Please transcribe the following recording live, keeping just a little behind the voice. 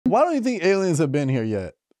Why don't you think aliens have been here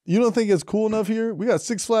yet? You don't think it's cool enough here? We got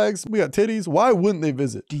Six Flags. We got titties. Why wouldn't they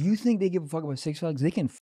visit? Do you think they give a fuck about Six Flags? They can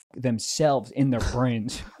f themselves in their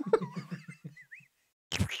brains.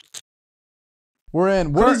 We're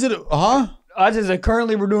in. What is it? Huh?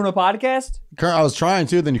 Currently we're doing a podcast? I was trying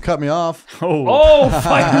to, then you cut me off. Oh,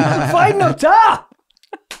 fighting up top.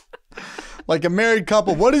 Like a married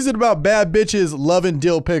couple. What is it about bad bitches loving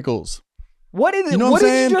dill pickles? What is it? You know what I'm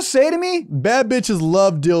did saying? you just say to me? Bad bitches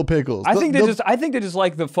love dill pickles. I think they just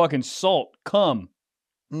like the fucking salt. Cum.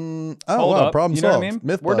 Oh, Hold wow, up. problem You know solved. what I mean?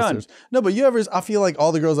 Mythbusters. We're done. No, but I feel like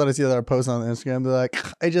all the girls that I see that are posting on Instagram, they're like,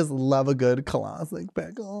 I just love a good classic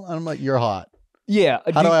pickle. And I'm like, you're hot. Yeah.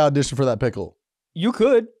 How do I audition for that pickle? You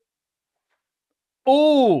could.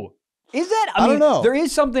 Oh, is that? I mean, don't know. There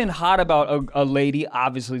is something hot about a lady.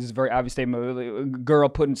 Obviously, this is a very obvious statement. A girl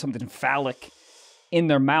putting something phallic in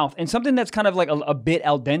their mouth and something that's kind of like a bit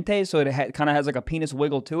al dente, so it kind of has like a penis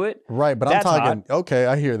wiggle to it. Right, but That's I'm talking. hot. Okay,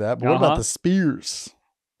 I hear that. But what about the spears?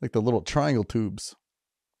 Like the little triangle tubes.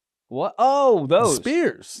 What? Oh, those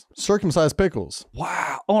spears, circumcised pickles.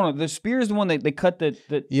 Wow. Oh no, the spear is the one they cut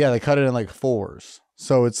the. Yeah, they cut it in like fours,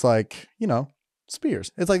 so it's like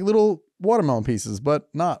spears. It's like little watermelon pieces, but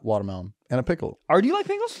not watermelon and a pickle. Do you like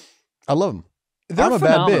pickles? I love them. They're I'm a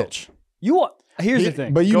phenomenal. bad bitch. Here's the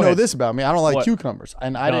thing. But you Go know ahead. this about me. I don't like What? cucumbers,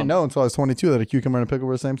 and I didn't know until I was 22 that a cucumber and a pickle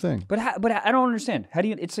were the same thing. But I don't understand. How do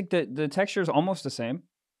you? It's like the texture is almost the same.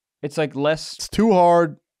 It's like less. It's too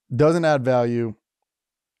hard. Doesn't add value.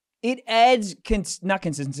 It adds not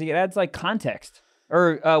consistency. It adds like context.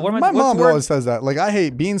 Or what am I? My mom always says that. Like I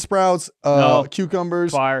hate bean sprouts,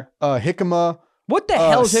 cucumbers, fire, jicama. What the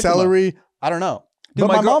hell is jicama? Celery? I don't know. Dude,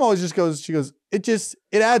 but my mom always just goes. She goes. It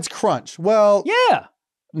adds crunch. Well, yeah.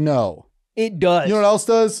 No. It does. You know what else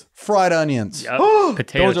does? Fried onions. Yep.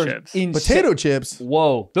 Potato chips. Potato chips.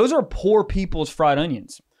 Whoa, those are poor people's fried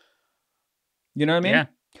onions. You know what I mean? Yeah.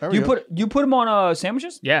 You put them on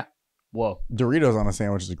sandwiches? Yeah. Whoa. Doritos on a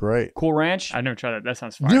sandwich is great. Cool Ranch. I've never tried that. That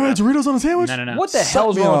sounds fire. You never had Doritos on a sandwich? No. What the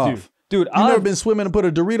hell's wrong with you? Dude, You've never been swimming and put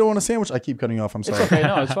a Dorito on a sandwich? I keep cutting you off. I'm sorry. It's okay.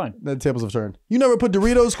 No, it's fine. The tables have turned. You never put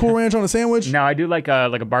Doritos, Cool Ranch on a sandwich? No, I do like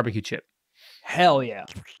a barbecue chip. Hell yeah.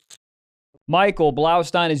 Michael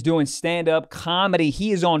Blaustein is doing stand-up comedy.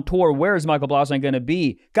 He is on tour. Where is Michael Blaustein going to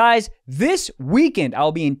be? Guys, this weekend,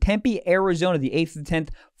 I'll be in Tempe, Arizona, the 8th to the 10th.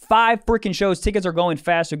 5 freaking shows. Tickets are going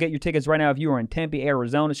fast, so get your tickets right now if you are in Tempe,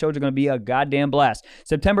 Arizona. Shows are going to be a goddamn blast.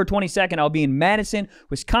 September 22nd, I'll be in Madison,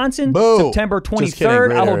 Wisconsin. Boo. September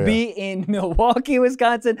 23rd, I will be in Milwaukee,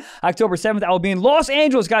 Wisconsin. October 7th, I will be in Los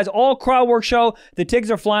Angeles. Guys, all crowd work show. The tickets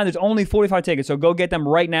are flying. There's only 45 tickets, so go get them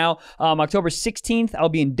right now. October 16th, I'll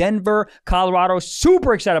be in Denver, Colorado.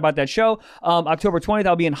 Super excited about that show. October 20th,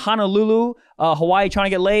 I'll be in Honolulu, Hawaii, trying to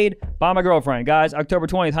get laid by my girlfriend. Guys, October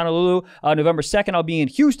 20th, Honolulu. November 2nd, I'll be in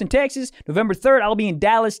Houston, Texas. November 3rd, I'll be in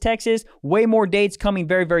Dallas, Texas. Way more dates coming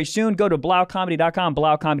very, very soon. Go to blaukcomedy.com,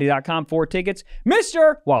 blaukcomedy.com for tickets.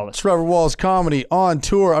 Mr. Wallace. Trevor Wallace Comedy on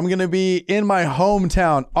tour. I'm going to be in my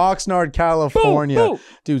hometown, Oxnard, California. Boo, boo.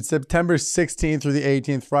 Dude, September 16th through the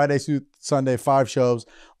 18th, Friday through Sunday, 5 shows.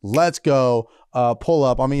 Let's go. Pull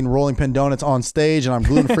up. I'm eating rolling pin donuts on stage, and I'm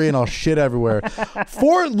gluten-free, and I'll shit everywhere.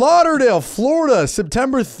 Fort Lauderdale, Florida,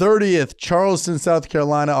 September 30th. Charleston, South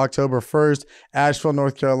Carolina, October 1st. Asheville,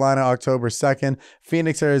 North Carolina, October 2nd.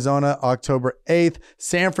 Phoenix, Arizona, October 8th.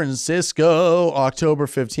 San Francisco, October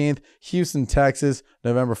 15th. Houston, Texas,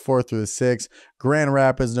 November 4th through the 6th. Grand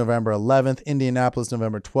Rapids, November 11th. Indianapolis,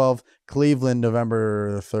 November 12th. Cleveland,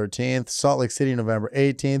 November 13th. Salt Lake City, November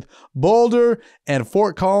 18th. Boulder and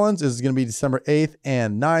Fort Collins is going to be December 8th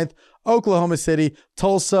and 9th. Oklahoma City,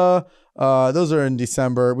 Tulsa, those are in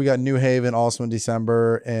December. We got New Haven also in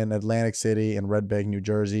December, and Atlantic City and Red Bank, New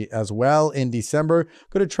Jersey as well in December.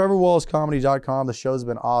 Go to trevorwallacecomedy.com. The show's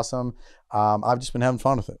been awesome. I've just been having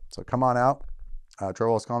fun with it. So come on out,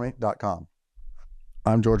 trevorwallacecomedy.com.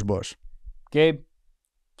 I'm George Bush. Gabe,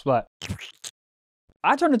 Splat.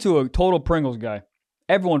 I turned into a total Pringles guy.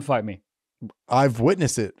 Everyone fight me. I've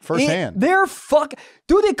witnessed it firsthand. They're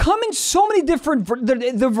dude, they come in so many different,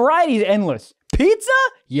 the variety is endless. Pizza?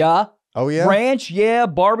 Yeah. Oh, yeah? Ranch? Yeah.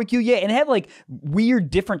 Barbecue? Yeah. And they have like weird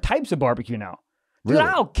different types of barbecue now. Dude, Really?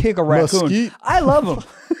 I'll kick a raccoon. Mesquite? I love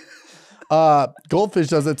them. Goldfish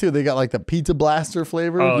does that too. They got like the Pizza Blaster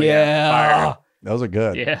flavor. Oh, yeah. Those are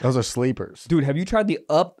good. Yeah. Those are sleepers. Dude, have you tried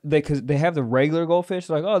because they have the regular goldfish,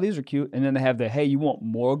 they're like, oh, these are cute. And then they have the, hey, you want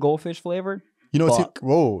more goldfish flavored? You know what's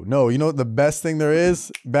whoa, no. You know what the best thing there is?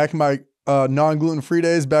 Back in my non-gluten-free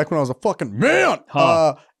days, back when I was a fucking man,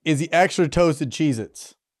 is the extra toasted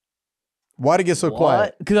Cheez-Its. Why'd it get so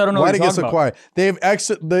quiet? Because I don't know Why'd what it you're get so talking quiet? They have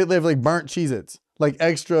extra, they have like burnt Cheez-Its. Like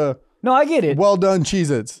extra No, I get it. Well done,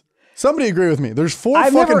 Cheez-Its. Somebody agree with me. There's four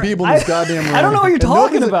fucking people in this goddamn room. I don't know what you're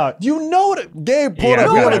talking about. You know what? Gabe pulled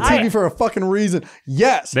up. We have a TV for a fucking reason.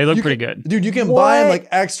 Yes. They look pretty good. Dude, you can buy them like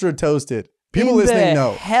extra toasted. People listening know.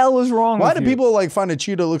 What the hell is wrong with you? Why do people like find a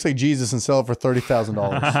Cheeto that looks like Jesus and sell it for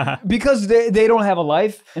 $30,000? Because they don't have a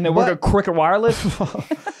life and they work at Cricket Wireless.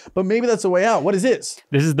 But maybe that's the way out. What is this?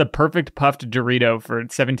 This is the perfect puffed Dorito for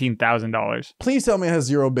 $17,000. Please tell me it has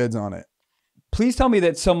 0 bids on it. Please tell me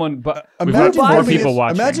that someone. We've got 4 people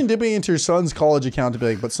watching. Imagine dipping into your son's college account to be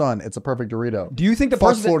like, but son, it's a perfect Dorito. Do you think the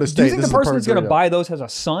person that's going to buy those has a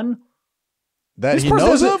son? That he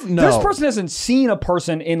knows of? No. This person hasn't seen a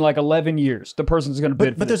person in like 11 years. The person's going to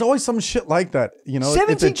bid for But there's always some shit like that. You know,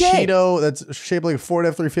 it's a Cheeto that's shaped like a Ford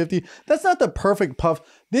F-350. That's not the perfect puff.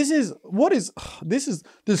 There's 4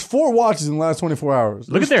 watches in the last 24 hours.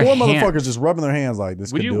 Look at their 4 hand. motherfuckers just rubbing their hands like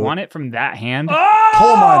this. Would you want it from that hand?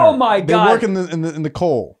 Coal miner. Oh my God. They work in the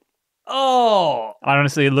coal. Oh.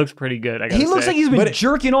 Honestly, it looks pretty good. He looks like he's been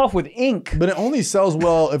jerking off with ink. But it only sells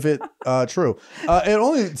well if it, true. It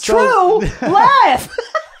only sells. True? Laugh!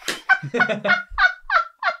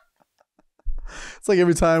 It's like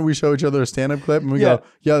every time we show each other a stand-up clip and we go,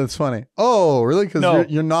 yeah, that's funny. Oh, really?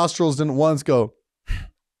 Because your nostrils didn't once go.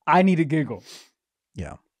 I need a giggle.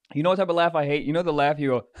 Yeah. You know what type of laugh I hate? You know the laugh you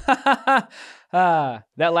go, ha, ha, ha, ha.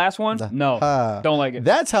 That last one? No, don't like it.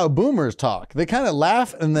 That's how boomers talk. They kind of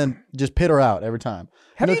laugh and then just pitter out every time.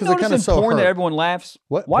 Have you noticed in porn that everyone laughs?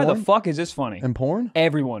 What? Why the fuck is this funny? In porn?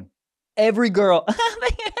 Everyone. Every girl.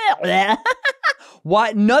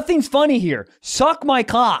 Why? Nothing's funny here. Suck my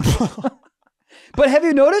cock. But have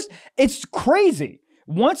you noticed? It's crazy.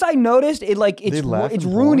 Once I noticed, it's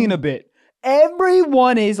ruining a bit.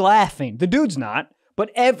 Everyone is laughing. The dude's not. But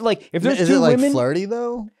if there's is two it like women, flirty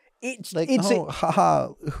though? It's like,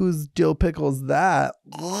 haha, who's Jill Pickles that?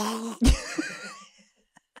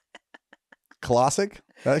 Classic?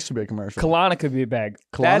 That should be a commercial. Colonic bag.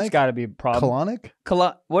 That's got to be a problem.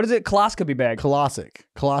 Colonic? What is it? Coloscopy bag. Classic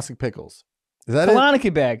Pickles. Is that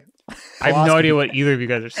Colonic bag. I have no idea what either of you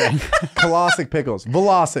guys are saying. Classic Pickles.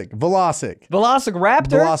 Velocic. Velociraptor?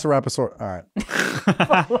 Velociraptor. All right.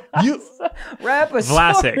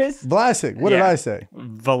 Raposaurus. Vlasic. What did I say?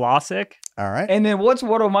 Velocic. All right. And then what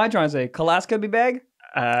am I trying to say? Coloscopy bag?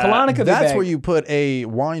 Colonicopy bag. That's where you put a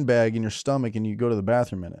wine bag in your stomach and you go to the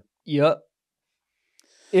bathroom in it. Yep.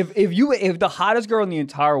 If the hottest girl in the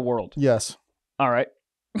entire world. Yes. All right.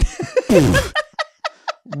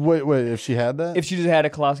 Wait, if she had that? If she just had a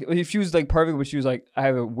coloscopy, if she was like perfect, but she was like, I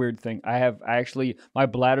have a weird thing. My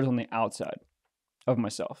bladder's on the outside of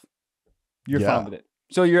myself. You're fine with it.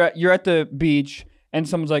 So you're at the beach and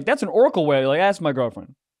someone's like, that's an orca whale. You're like, that's my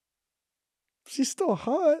girlfriend. She's still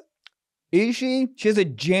hot. Is she? She has a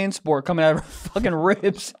JanSport coming out of her fucking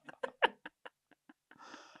ribs.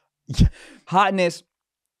 Hotness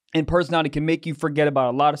and personality can make you forget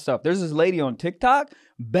about a lot of stuff. There's this lady on TikTok,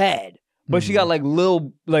 bad. But she got like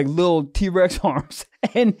little T-Rex arms,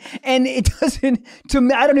 and it doesn't. To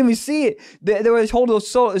me, I don't even see it. There was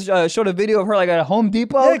showed a video of her like at a Home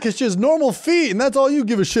Depot. Yeah, because she has normal feet, and that's all you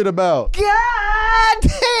give a shit about. God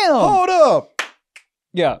damn! Hold up.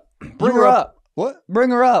 Yeah, bring her up. What?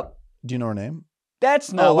 Bring her up. Do you know her name?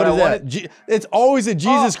 That's not what is that? It's always a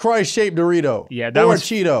Jesus Christ shaped Dorito. Yeah, that was a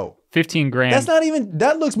Cheeto. $15,000. That's not even.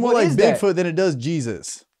 That looks more like Bigfoot than it does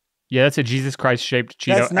Jesus. Yeah, that's a Jesus Christ shaped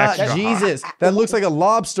Cheeto. That's not extra Jesus. That looks like a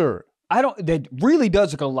lobster. That really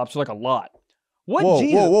does look like a lobster, like a lot. What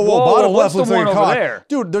Jesus? Whoa. Bottom left looks like a cock. There?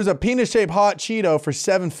 Dude, there's a penis-shaped hot Cheeto for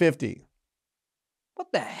 $7.50.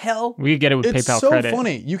 What the hell? We could get it with PayPal credit. It's so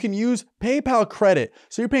funny. You can use PayPal credit.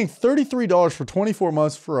 So you're paying $33 for 24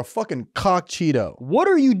 months for a fucking cock Cheeto. What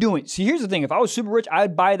are you doing? See, here's the thing. If I was super rich,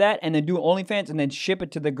 I'd buy that and then do OnlyFans and then ship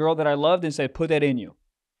it to the girl that I loved and say, put that in you.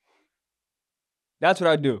 That's what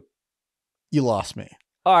I'd do. You lost me.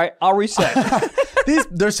 All right, I'll reset.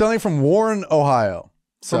 They're selling from Warren, Ohio.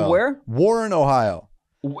 From where? Warren, Ohio.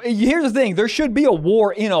 Here's the thing. There should be a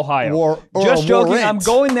war in Ohio. Just joking. Warrant. I'm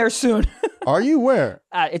going there soon. Are you where?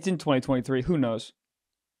 It's in 2023. Who knows?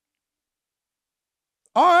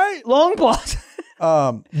 All right. Long pause.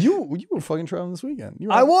 You were fucking traveling this weekend. You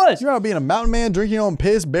were out being a mountain man, drinking your own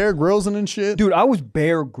piss, Bear Grylls and shit. Dude, I was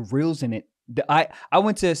Bear Grylls in it. I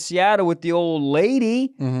went to Seattle with the old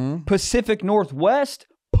lady, Pacific Northwest,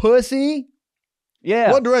 pussy.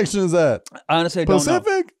 Yeah. What direction is that? Honestly, I don't know.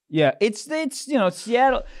 Pacific? Yeah, it's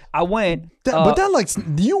Seattle. I went. But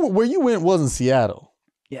that where you went wasn't Seattle.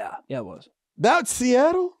 Yeah, it was. That's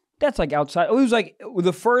Seattle? That's like outside. It was like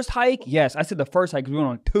the first hike. Yes, I said the first hike because we went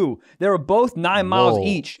on 2. They were both 9 miles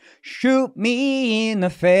each. Shoot me in the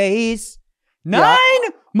face. 9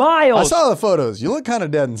 miles. I saw the photos. You look kind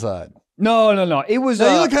of dead inside. No. It was.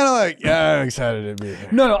 No, you look kind of like, yeah, I'm excited to be here.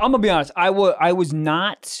 No. I'm gonna be honest. I was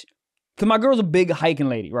not. Cause my girl's a big hiking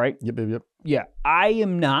lady, right? Yep. Yeah, I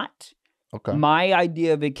am not. Okay. My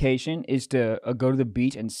idea of vacation is to go to the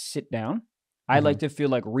beach and sit down. I like to feel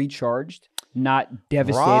like recharged, not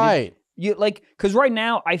devastated. Right. You like, cause right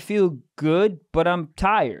now I feel good, but I'm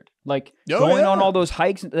tired. Like going on all those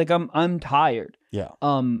hikes, like I'm tired. Yeah.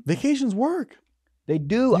 Vacations work. They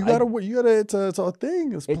do. You gotta. It's a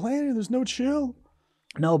thing. It's planning. There's no chill.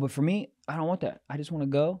 No, but for me, I don't want that. I just want to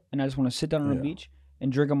go and I just want to sit down on a beach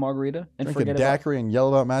and drink a margarita and drink forget a daiquiri and yell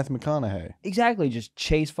about Matthew McConaughey. Exactly. Just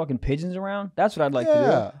chase fucking pigeons around. That's what I'd like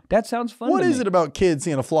to do. That sounds fun. What to is me. it about kids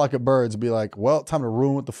seeing a flock of birds and be like, well, time to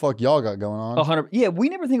ruin what the fuck y'all got going on? 100. Yeah, we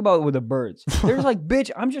never think about it with the birds. They're just like, bitch,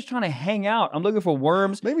 I'm just trying to hang out. I'm looking for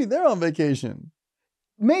worms. Maybe they're on vacation.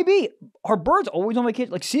 Maybe. Are birds always on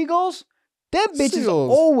vacation? Like seagulls? Them bitches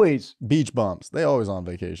always. Beach bumps. They always on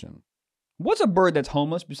vacation. What's a bird that's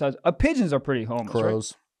homeless besides... pigeons are pretty homeless,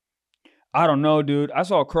 Crows. Right? I don't know, dude. I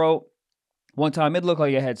saw a crow one time. It looked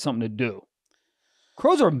like it had something to do.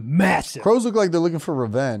 Crows are massive. Crows look like they're looking for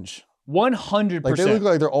revenge. 100%. Like they look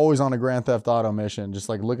like they're always on a Grand Theft Auto mission, just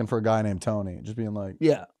like looking for a guy named Tony. Just being like...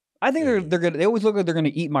 Yeah. I think they're gonna... They always look like they're going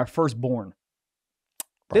to eat my firstborn.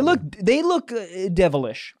 Probably. They look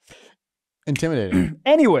devilish. Intimidating.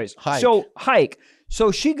 Anyways, hike. So hike.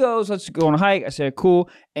 So she goes, let's go on a hike. I said, cool.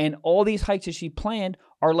 And all these hikes that she planned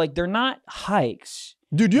are like, they're not hikes.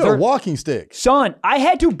 Dude, you have a walking stick. Son, I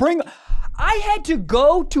had to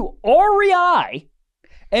go to REI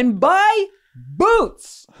and buy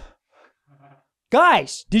boots.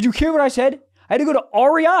 Guys, did you hear what I said? I had to go to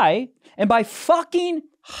REI and buy fucking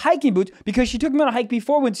hiking boots because she took me on a hike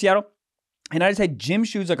before we went to Seattle. And I just had gym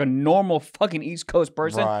shoes like a normal fucking East Coast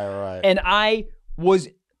person. Right. And I was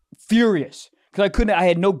furious because I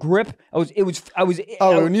had no grip.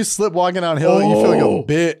 When you slip walking downhill, you feel like a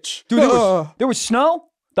bitch. Dude, there was snow.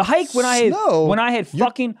 The hike when I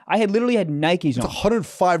literally had Nikes on. It's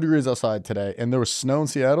 105 degrees outside today, and there was snow in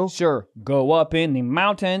Seattle? Sure. Go up in the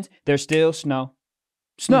mountains, there's still snow.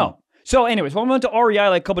 So anyways, when we went to REI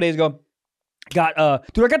like a couple days ago, dude,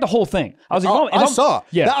 I got the whole thing. I was like, I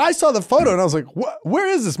saw the photo and I was like, where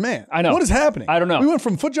is this man? I know. What is happening? I don't know. We went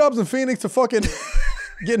from foot jobs in Phoenix to fucking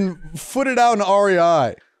getting footed out in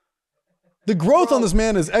REI. The growth on this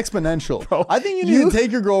man is exponential. Bro, I think you need to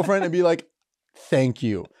take your girlfriend and be like, thank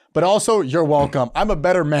you. But also, you're welcome. I'm a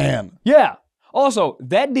better man. Yeah. Also,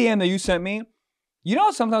 that DM that you sent me, you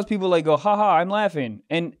know, sometimes people like go, haha, I'm laughing.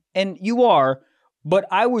 And you are, but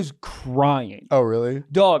I was crying. Oh, really?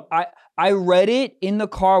 Dog, I read it in the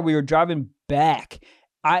car. We were driving back.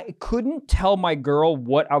 I couldn't tell my girl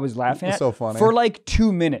what I was laughing at so funny. for like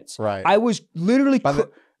 2 minutes. Right. I was literally by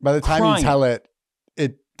the time crying. You tell it,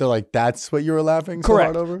 they're like, that's what you were laughing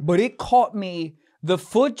Correct. So hard over? But it caught me, the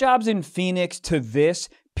foot jobs in Phoenix to this,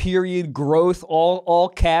 period, growth, all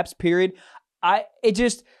caps, period. It's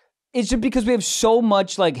just because we have so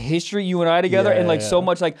much like history, you and I together, and like so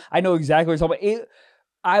much like, I know exactly what you're talking about.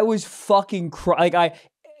 I was fucking crying. Like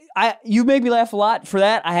you made me laugh a lot. For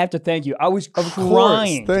that, I have to thank you. I was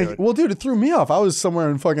crying. Thank you. Well, dude, it threw me off. I was somewhere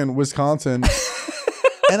in fucking Wisconsin,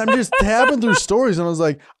 and I'm just tapping through stories, and I was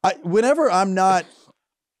like, whenever I'm not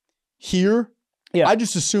here, I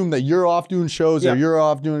just assume that you're off doing shows or you're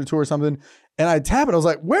off doing a tour or something. And I tap it. I was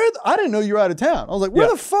like, I didn't know you were out of town. I was like, where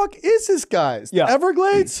the fuck is this guy?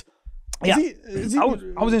 Everglades? I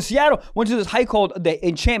was in Seattle. Went to this hike called the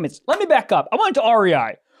Enchantments. Let me back up. I went to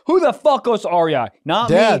REI. Who the fuck goes to REI? Not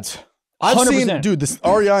Dads. me. I've 100%. seen, dude, this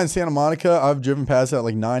REI in Santa Monica, I've driven past it at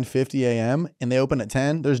like 9:50 a.m. and they open at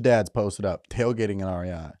 10. There's dads posted up, tailgating in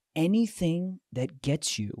REI. Anything that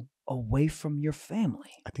gets you away from your family.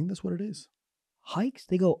 I think that's what it is. Hikes?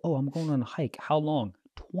 They go, oh, I'm going on a hike. How long?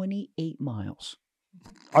 28 miles.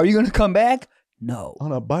 Are you going to come back? No.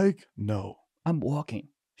 On a bike? No. I'm walking.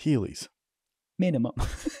 Heelys. Minimum.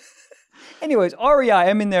 Anyways, REI,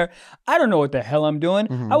 I'm in there. I don't know what the hell I'm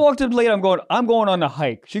doing. I walked up late. I'm going on a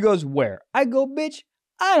hike. She goes, where? I go, bitch,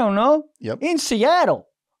 I don't know. Yep. In Seattle.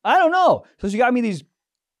 I don't know. So she got me these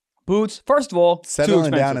boots. First of all,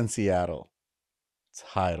 settling down in Seattle.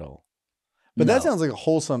 Title. But that sounds like a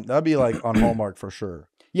wholesome. That'd be like on Hallmark for sure.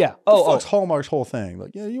 Yeah. Fuck's Hallmark's whole thing.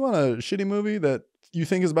 Like, yeah, you want a shitty movie that you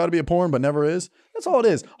think is about to be a porn but never is? That's all it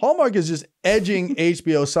is. Hallmark is just edging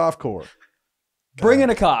HBO softcore. Bring in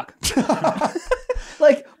a cock.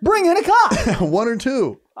 Like, bring in a cock. 1 or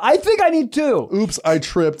 2. I think I need 2. Oops, I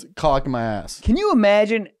tripped. Cock in my ass. Can you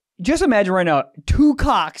imagine? Just imagine right now, 2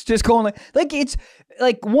 cocks just going like it's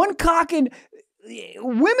like one cock and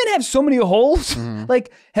women have so many holes.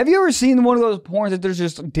 Like, have you ever seen one of those porns that there's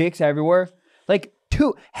just dicks everywhere? Like,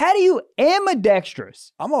 how do you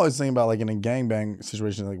ambidextrous? I'm always thinking about, like, in a gangbang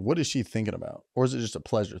situation, like, what is she thinking about? Or is it just a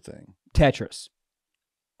pleasure thing? Tetris.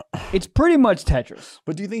 It's pretty much Tetris.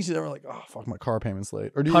 But do you think she's ever like, oh, fuck, my car payment's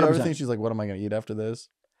late? Or do you ever think she's like, what am I going to eat after this?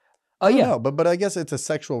 Oh, yeah. No, but I guess it's a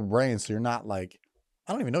sexual brain, so you're not like,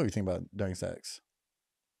 I don't even know what you think about during sex.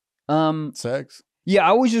 Sex? Yeah, I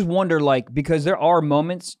always just wonder, like, because there are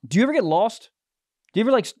moments. Do you ever get lost? Do you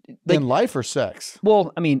ever, like in life or sex?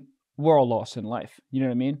 Well, I mean, we're all lost in life. You know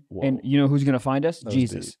what I mean? Whoa. And you know who's going to find us?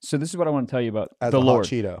 Jesus. Deep. So this is what I want to tell you about As the a Lord.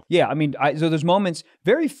 Hot Cheeto. Yeah, I mean, so there's moments,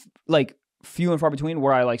 very, like, few and far between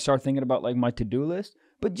where I, like, start thinking about, like, my to-do list.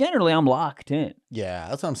 But generally, I'm locked in. Yeah,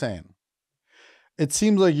 that's what I'm saying. It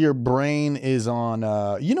seems like your brain is on,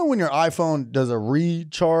 you know when your iPhone does a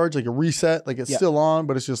recharge, like a reset, like it's still on,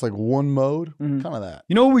 but it's just like one mode? Kind of that.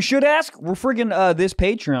 You know what we should ask? We're friggin' this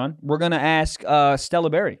Patreon. We're going to ask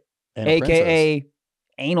Stella Berry, a.k.a.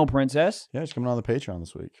 Anal Princess. Yeah, she's coming on the Patreon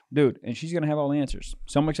this week. Dude, and she's going to have all the answers.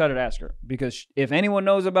 So I'm excited to ask her because if anyone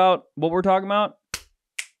knows about what we're talking about,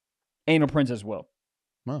 Anal Princess will.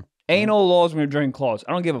 Wow. Anal laws when you're drinking claws.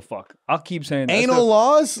 I don't give a fuck. I'll keep saying that. Anal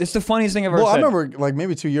laws? It's the funniest thing I've ever said. said. I remember like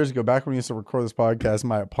maybe 2 years ago, back when we used to record this podcast in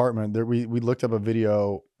my apartment, there we looked up a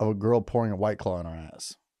video of a girl pouring a White Claw in her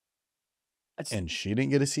ass. And she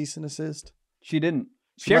didn't get a cease and desist? She didn't.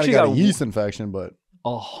 She actually got a yeast infection, but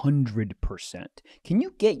 100%. Can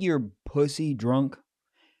you get your pussy drunk?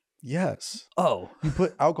 Yes. Oh. You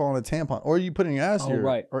put alcohol in a tampon, or you put it in your ass here,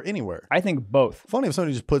 right. or anywhere. I think both. Funny if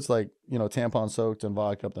somebody just puts like, you know, tampon soaked and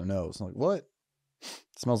vodka up their nose. I'm like, what?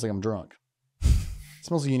 It smells like I'm drunk. It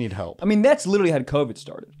smells like you need help. I mean, that's literally how COVID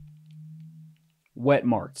started. Wet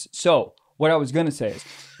marks. So, what I was going to say is...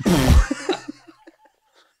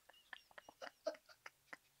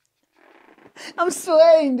 I'm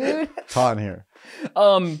sweating, dude. It's hot in here.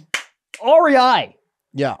 REI.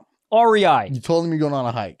 Yeah. REI. You told them you're going on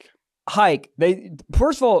a hike. They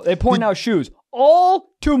first of all, they point out shoes.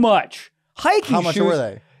 All too much. Hiking shoes. How much were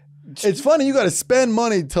they? It's funny. You got to spend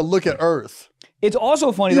money to look at Earth. It's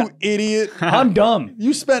also funny you idiot. I'm dumb.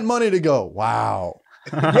 You spent money to go, wow.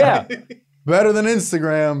 Yeah. Better than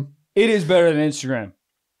Instagram. It is better than Instagram.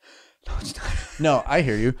 No, it's not. No, I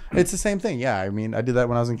hear you. It's the same thing. Yeah, I mean, I did that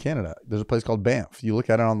when I was in Canada. There's a place called Banff. You look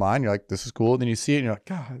at it online, you're like, this is cool. And then you see it and you're like,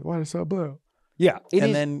 God, why is it so blue? Yeah.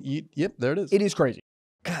 Then, yep, there it is. It is crazy.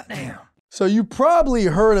 God damn. So you probably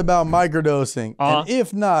heard about microdosing. And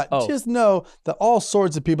if not, just know that all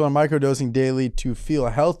sorts of people are microdosing daily to feel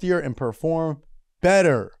healthier and perform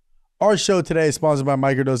better. Our show today is sponsored by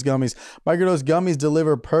Microdose Gummies. Microdose Gummies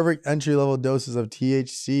deliver perfect entry-level doses of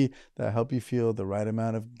THC that help you feel the right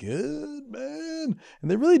amount of good, man. And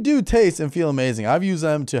they really do taste and feel amazing. I've used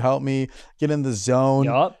them to help me get in the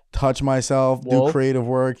zone, touch myself, do creative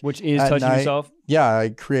work. Which is touching yourself? Yeah, I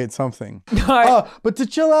create something. But to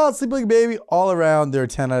chill out, sleep like a baby, all around, they're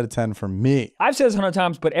 10 out of 10 for me. I've said this 100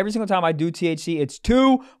 times, but every single time I do THC, it's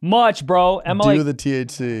too much, bro. Do the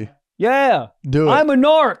THC. Yeah. Do it. I'm a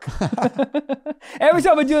narc. Every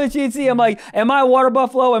time I do the THC, I'm like, am I a water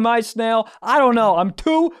buffalo? Am I a snail? I don't know. I'm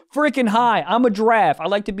too freaking high. I'm a giraffe. I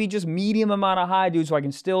like to be just medium amount of high, dude, so I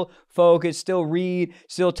can still focus, still read,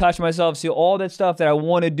 still touch myself, still all that stuff that I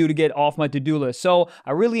want to do to get off my to-do list. So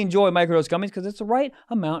I really enjoy microdose gummies because it's the right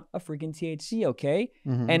amount of freaking THC, okay?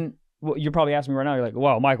 And well, you're probably asking me right now, you're like,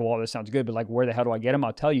 wow, Michael, all this sounds good, but like, where the hell do I get them?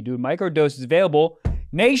 I'll tell you, dude. Microdose is available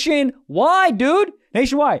nationwide, dude.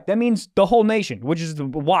 Nationwide. That means the whole nation, which is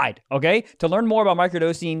wide, okay? To learn more about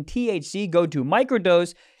microdosing THC, go to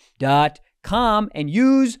microdose.com and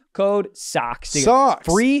use code SOCKS. To get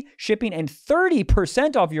free shipping and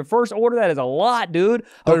 30% off your first order. That is a lot, dude.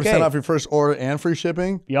 30% off your first order and free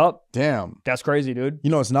shipping? Yup. Damn. That's crazy, dude.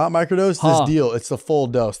 You know it's not microdose? This deal, it's the full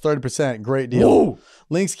dose. 30%, great deal. Whoa.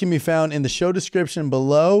 Links can be found in the show description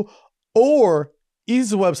below or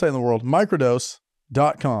easiest website in the world,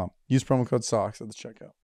 microdose.com. Use promo code SOCKS at the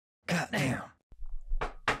checkout. God damn.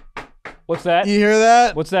 What's that? You hear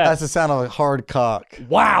that? What's that? That's the sound of a hard cock.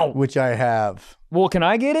 Wow. Which I have. Well, can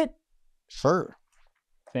I get it? Sure.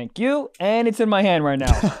 Thank you. And it's in my hand right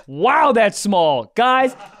now. Wow, that's small.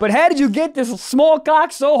 Guys, but how did you get this small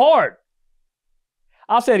cock so hard?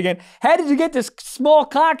 I'll say it again. How did you get this small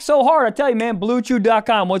cock so hard? I tell you, man,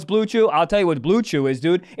 BlueChew.com. What's Blue Chew? I'll tell you what Blue Chew is,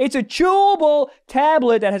 dude. It's a chewable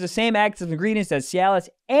tablet that has the same active ingredients as Cialis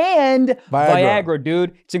and Viagra,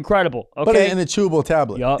 dude. It's incredible. Okay? Put it in a chewable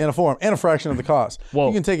tablet, in a form, and a fraction of the cost. Whoa.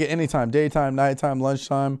 You can take it anytime, daytime, nighttime,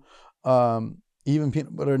 lunchtime, even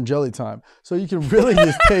peanut butter and jelly time. So you can really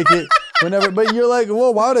just take it Whenever, but you're like,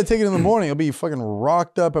 well, why would I take it in the morning? I'll be fucking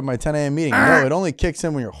rocked up at my 10 a.m. meeting. No, it only kicks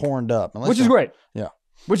in when you're horned up. Which is great. Yeah.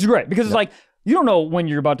 Which is great because it's like, you don't know when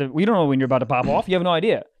you're about to, pop off. You have no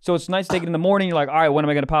idea. So it's nice to take it in the morning. You're like, all right, when am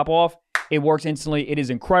I going to pop off? It works instantly. It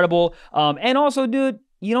is incredible. And also, dude,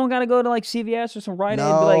 you don't got to go to like CVS or some Rite Aid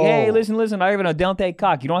and be like, hey, listen, I have an Adelante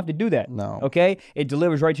cock. You don't have to do that. No. Okay? It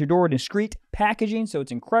delivers right to your door in discreet packaging, so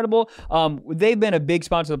it's incredible. They've been a big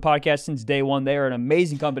sponsor of the podcast since day one. They are an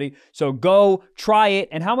amazing company. So go try it.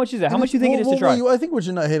 And how much is that? How much do you think it is to try? I think what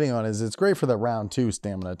you're not hitting on is it's great for the round 2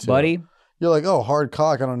 stamina too. Buddy. You're like, oh, hard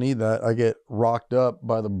cock. I don't need that. I get rocked up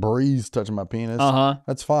by the breeze touching my penis.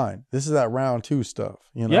 That's fine. This is that round 2 stuff,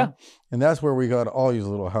 you know? Yeah. And that's where we got to all use a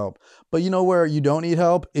little help. But you know where you don't need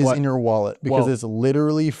help is in your wallet because it's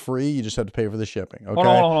literally free. You just have to pay for the shipping. Okay. Hold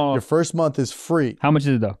on. Your first month is free. How much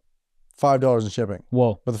is it though? $5 in shipping.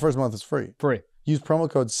 Whoa. But the first month is free. Free. Use promo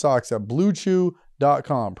code SOCKS at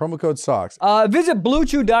bluechew.com. Promo code SOCKS. Visit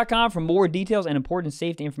bluechew.com for more details and important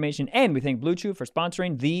safety information. And we thank Blue Chew for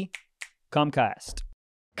sponsoring the Comcast.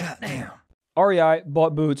 God damn. REI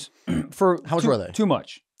bought boots for how much were they? Too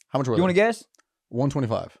much. How much were they? You want to guess?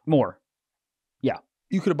 $125. More. Yeah.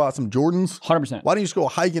 You could have bought some Jordans. 100%. Why didn't you just go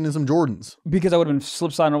hiking in some Jordans? Because I would have been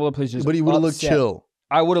slip sliding all over the place. Just but he would have looked chill.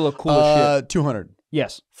 I would have looked cool as shit. 200.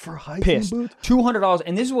 Yes. For hiking boots? $200.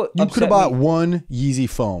 And this is what you could have bought one Yeezy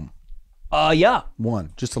foam. Yeah.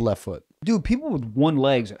 One. Just a left foot. Dude, people with one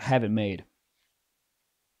legs have it made.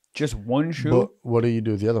 Just one shoe? But what do you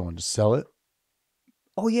do with the other one? Just sell it?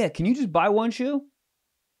 Oh, yeah. Can you just buy one shoe?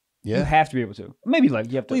 Yeah. You have to be able to. Maybe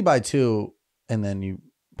like you have to. Well, you buy 2 and then you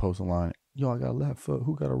post a line. Yo, I got a left foot.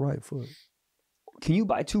 Who got a right foot? Can you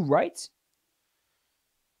buy 2 rights?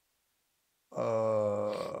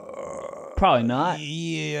 Probably not.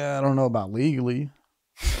 Yeah, I don't know about legally.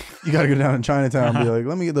 You got to go down in Chinatown and be like,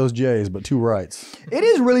 let me get those J's, but 2 rights. It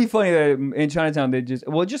is really funny that in Chinatown, they just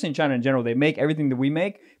in China in general, they make everything that we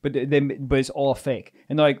make, but but it's all fake.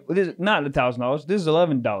 And they're like, this is not $1,000. This is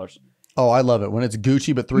 $11. Oh, I love it. When it's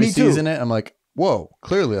Gucci, but 3 C's in it, I'm like, whoa,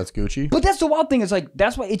 clearly that's Gucci. But that's the wild thing. It's like,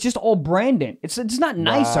 that's why it's just all branding. It's not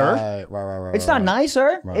nicer. Right. It's not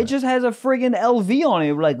nicer. Right. It just has a friggin' LV on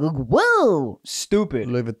it. We're like, whoa, stupid.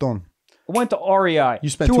 Louis Vuitton. I went to REI. You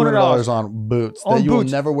spent $200 on boots that you will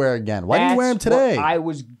never wear again. Why didn't you wear them today? I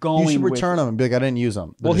was going. You should return them and be like, I didn't use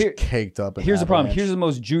them. They're just caked up. Here's the problem. Here's the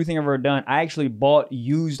most Jew thing I've ever done. I actually bought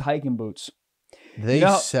used hiking boots. They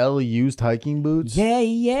sell used hiking boots? Yeah.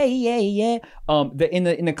 In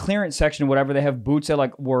the clearance section, whatever, they have boots that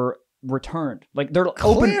like were returned. Like they're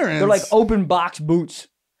open. They're like open box boots.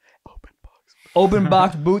 Open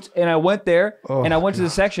box boots. And I went there and I went to the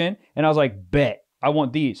section and I was like, bet. I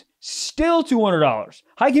want these. Still $200.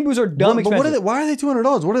 Hiking boots are dumb expensive. But why are they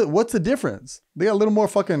 $200? What's the difference? They got a little more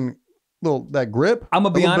fucking that grip. I'm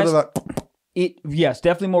gonna be honest. Yes,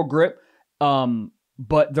 definitely more grip.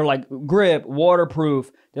 But they're like grip,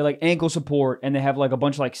 waterproof. They're like ankle support, and they have like a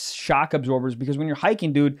bunch of like shock absorbers. Because when you're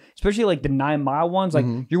hiking, dude, especially like the 9 mile ones, like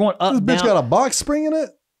you're going up. This bitch got a box spring in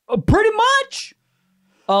it. Pretty much.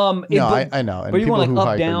 I know. And but you're going like who up,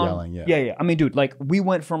 hike down. are yelling. Yeah. I mean, dude, like we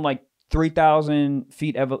went from like 3,000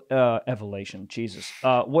 feet elevation. Jesus.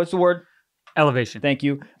 What's the word? Elevation. Thank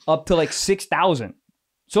you. Up to like 6,000.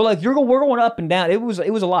 So like we're going up and down. It was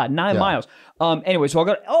a lot. 9 miles. Anyway, so I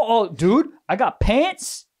got dude, I got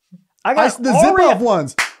pants. I got the zip off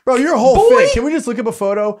ones. Bro, your whole fit. Can we just look up a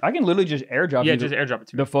photo? I can literally just airdrop you. Yeah, just airdrop it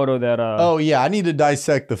to me. The photo that Oh yeah, I need to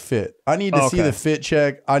dissect the fit. I need to see the fit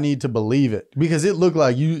check. I need to believe it. Because it looked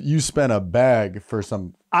like you spent a bag for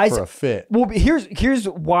a fit. Well, here's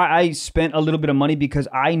why I spent a little bit of money, because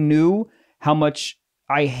I knew how much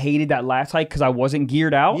I hated that last hike because I wasn't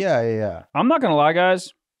geared out. Yeah. I'm not gonna lie,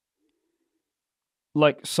 guys.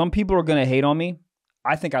 Like, some people are gonna hate on me.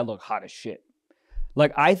 I think I look hot as shit.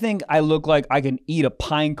 Like, I think I look like I can eat a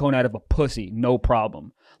pine cone out of a pussy, no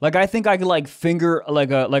problem. Like, I think I could like finger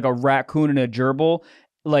like a raccoon in a gerbil.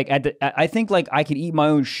 Like I think like I could eat my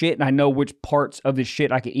own shit, and I know which parts of the shit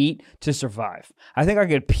I could eat to survive. I think I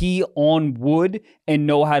could pee on wood and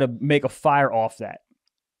know how to make a fire off that.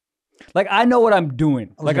 Like, I know what I'm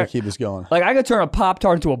doing. Like, I keep this going. Like, I could turn a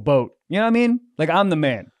Pop-Tart into a boat. You know what I mean? Like, I'm the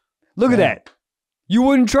man. Look at that. You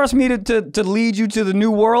wouldn't trust me to lead you to the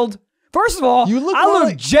new world? First of all, I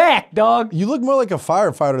look jacked, dog. You look more like a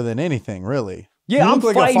firefighter than anything, really. Yeah, you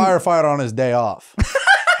look like a firefighter on his day off.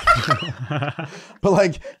 But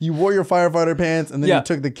like, you wore your firefighter pants and then you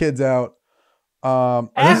took the kids out.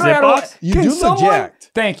 You do look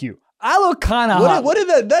jacked. Thank you. I look kind of hot. What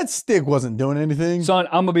did that stick wasn't doing anything? Son,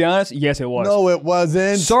 I'm gonna be honest. Yes, it was. No, it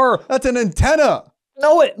wasn't. Sir. That's an antenna.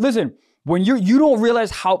 No, listen. When you don't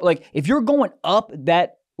realize how, like, if you're going up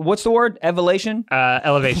that what's the word? Elevation?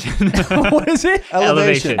 Elevation. What is it?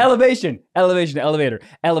 Elevation.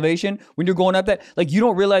 Elevation. When you're going up that, like, you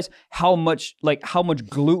don't realize how much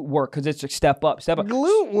glute work, because it's a step up.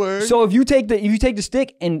 Glute work. So if you take the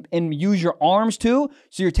stick and use your arms too,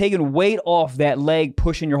 so you're taking weight off that leg,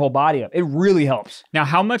 pushing your whole body up. It really helps. Now,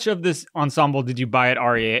 how much of this ensemble did you buy at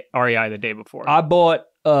REI the day before? I bought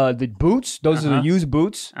the boots. Those are the used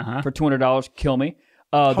boots for $200. Kill me.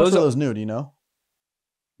 How much are those new? Do you know?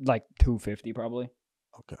 Like $250 probably.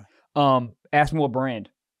 Okay. Ask me what brand.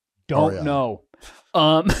 Don't know.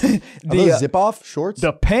 Are those zip off shorts?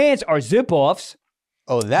 The pants are zip offs.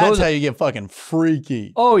 Oh, that's how you get fucking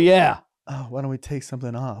freaky. Oh yeah. Oh, why don't we take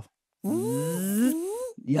something off?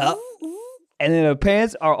 Yep. And then the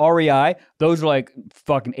pants are REI. Those are like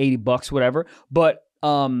fucking $80, whatever. But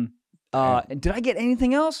did I get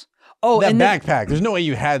anything else? Oh, that and backpack. There's no way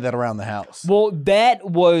you had that around the house. Well, that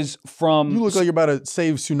was from. You look like you're about to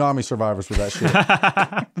save tsunami survivors with that shit.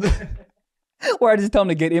 Where I just tell them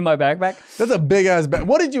to get in my backpack. That's a big ass bag.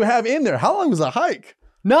 What did you have in there? How long was the hike?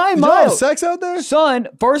 9 Did miles. you have sex out there? Son,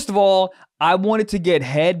 first of all, I wanted to get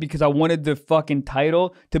head because I wanted the fucking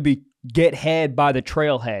title to be "Get Head by the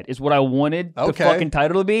Trailhead" is what I wanted the fucking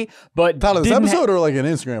title to be. But title of this episode or like an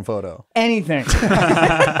Instagram photo? Anything.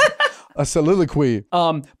 A soliloquy.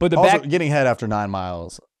 But the also, getting head after 9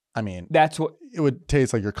 miles. I mean, that's what it would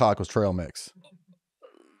taste like. Your cock was trail mix.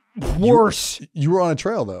 Worse. You were on a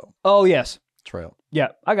trail though. Oh yes. Trail. Yeah,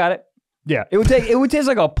 I got it. Yeah, it would taste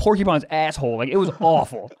like a porcupine's asshole. Like, it was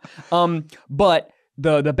awful. But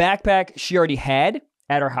the backpack she already had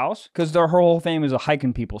at her house because her whole family is a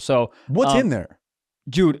hiking people. So what's in there,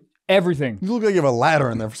 dude? Everything. You look like you have a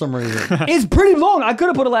ladder in there for some reason. It's pretty long. I could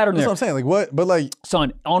have put a ladder in there. That's what I'm saying. Like what? But like,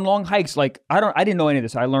 son, on long hikes, like I didn't know any of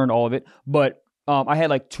this. I learned all of it. But I had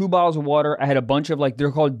like 2 bottles of water. I had a bunch of like,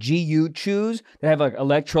 they're called GU chews that have like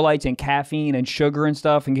electrolytes and caffeine and sugar and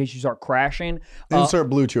stuff in case you start crashing. Insert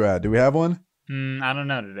blue chew ad. Do we have one? I don't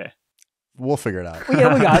know today. We'll figure it out. Well,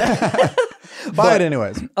 yeah, we got it. Buy it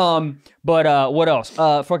anyways. But what else?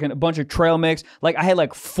 Fucking a bunch of trail mix. Like I had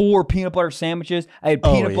like 4 peanut butter sandwiches. I had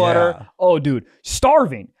peanut butter. Oh, dude,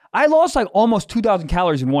 starving. I lost like almost 2,000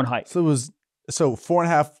 calories in one hike. So it was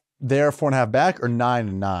 4.5 there, 4.5 back, or 9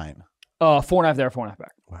 and 9. 4.5 there, 4.5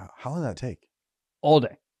 back. Wow, how long did that take? All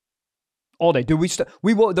day, dude.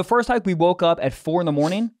 The first hike we woke up at 4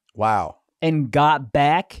 a.m. Wow, and got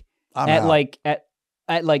back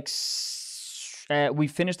we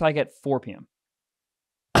finished hike at 4 p.m.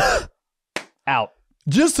 Out.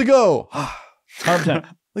 Just to go. 100%.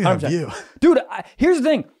 Look at that view. Dude, here's the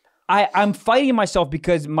thing. I'm fighting myself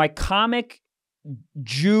because my comic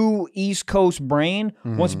Jew East Coast brain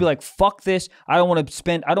wants to be like, fuck this. I don't want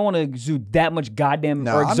to exude that much goddamn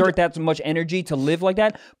or exert that much energy to live like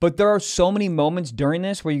that. But there are so many moments during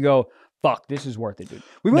this where you go, fuck, this is worth it, dude.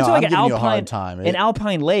 We went to like an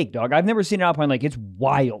alpine lake, dog. I've never seen an alpine lake. It's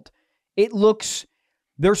wild.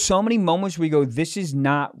 There's so many moments where you go, this is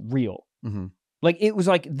not real. Like, it was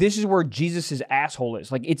like, this is where Jesus' asshole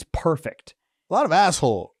is. Like, it's perfect. A lot of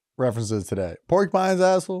asshole references today. Porcupine's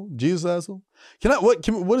asshole, Jesus' asshole.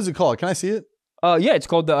 What is it called? Can I see it? Yeah, it's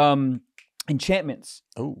called the Enchantments.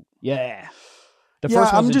 Oh. Yeah.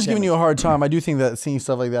 I'm just giving you a hard time. I do think that seeing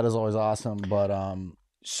stuff like that is always awesome, but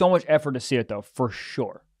so much effort to see it though, for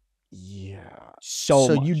sure. Yeah.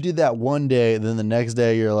 So much. You did that one day, then the next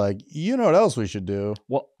day you're like, you know what else we should do?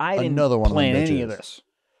 Well, I didn't plan any of this.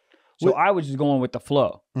 So I was just going with the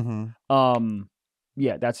flow.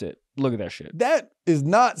 Yeah, that's it. Look at that shit. That is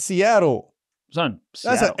not Seattle. Son,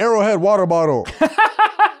 that's an Arrowhead water bottle.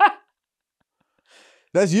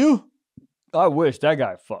 That's you? I wish. That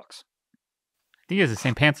guy fucks. I think he has the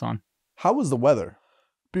same pants on. How was the weather?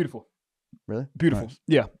 Beautiful. Really? Beautiful. Nice.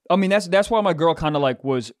 Yeah. I mean, that's why my girl kind of like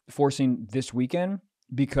was forcing this weekend,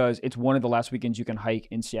 because it's one of the last weekends you can hike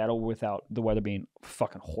in Seattle without the weather being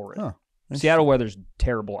fucking horrid. Huh. Seattle weather's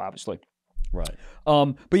terrible, obviously. Right.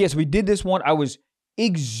 But yes, we did this one. I was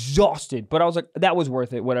exhausted, but I was like, that was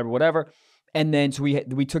worth it. Whatever. And then so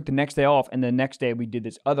we took the next day off, and the next day we did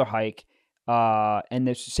this other hike, and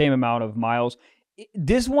the same amount of miles.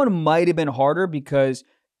 This one might have been harder because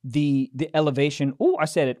the elevation. Oh, I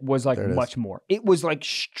said it was like much more. It was like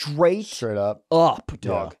straight up, dog.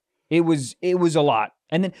 Yeah. It was a lot.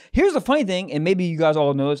 And then here's the funny thing, and maybe you guys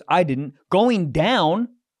all know this. I didn't. Going down,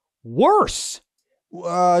 worse.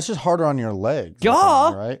 It's just harder on your legs.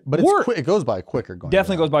 Yeah, right. But it's quick. It goes by quicker.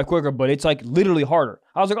 Definitely goes by quicker, but it's like literally harder.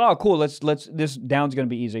 I was like, oh, cool. Let's. This down's gonna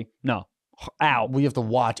be easy. No, ow. We have to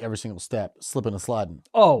watch every single step, slipping and sliding.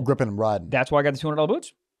 Oh, gripping and riding. That's why I got the $200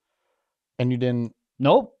 boots. And you didn't.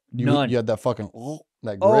 Nope. None. You had that fucking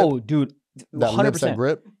that grip. Oh, dude. That 100%.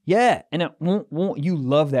 grip. Yeah, and it won't. You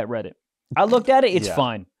love that Reddit. I looked at it. It's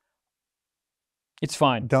fine. It's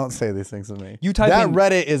fine. Don't say these things to me. You type that in,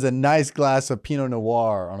 Reddit is a nice glass of Pinot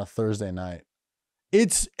Noir on a Thursday night.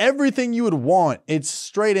 It's everything you would want. It's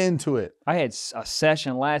straight into it. I had a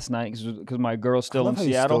session last night because my girl's still in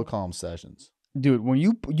Seattle. You still call them sessions, dude. When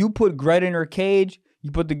you put Greta in her cage,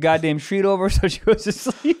 you put the goddamn sheet over so she goes to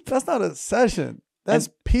sleep. That's not a session. That's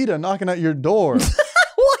PETA knocking at your door.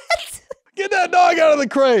 What? Get that dog out of the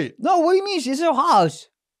crate. No, what do you mean? She's in her house.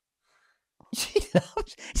 She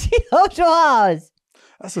loves your house.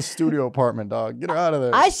 That's a studio apartment, dog. Get her out of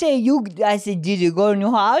there. I said, did you go to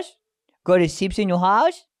your house? Go to sleep in your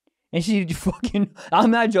house? And she fucking,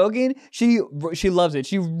 I'm not joking. She loves it.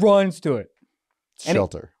 She runs to it.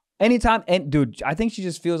 Shelter. Anytime, and dude, I think she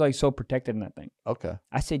just feels like so protected in that thing. Okay.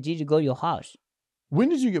 I said, Gigi, go to your house. When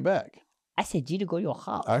did you get back? I said, Gigi, go to your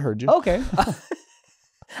house. I heard you. Okay.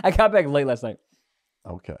 I got back late last night.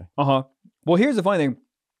 Okay. Uh-huh. Well, here's the funny thing.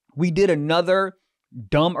 We did another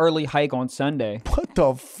dumb early hike on Sunday. What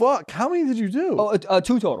the fuck? How many did you do? Oh,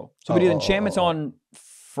 2 total. So we did enchantments on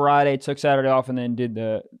Friday, took Saturday off, and then did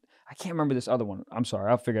I can't remember this other one. I'm sorry.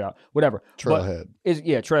 I'll figure it out. Whatever. Trailhead.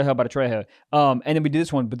 Trailhead by the Trailhead. And then we did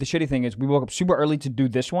this one. But the shitty thing is we woke up super early to do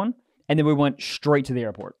this one, and then we went straight to the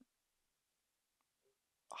airport.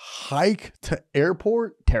 Hike to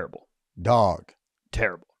airport? Terrible. Dog.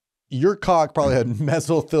 Terrible. Your cock probably had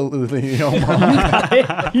mesothelioma.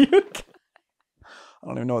 I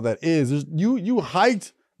don't even know what that is. You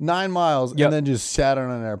hiked 9 miles and then just sat on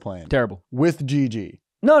an airplane. Terrible. With Gigi.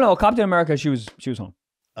 No, Captain America, she was home.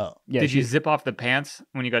 Oh. Yeah. Did you zip off the pants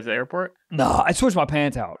when you got to the airport? No, I switched my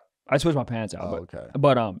pants out. Oh, Okay.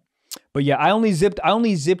 But yeah, I only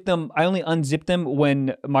unzipped them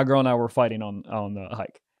when my girl and I were fighting on the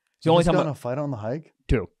hike. It's the only time a fight on the hike?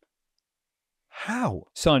 2. How?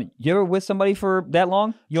 Son, you ever with somebody for that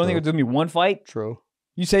long? You only give me one fight? True.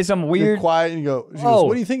 You say something weird. You're quiet and you go, she goes,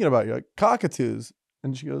 what are you thinking about? You're like, cockatoos.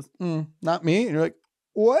 And she goes, not me. And you're like,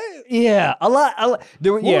 what? Yeah, a lot.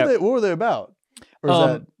 What were they about? Or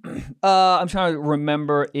is I'm trying to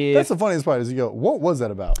remember if... That's the funniest part is you go, what was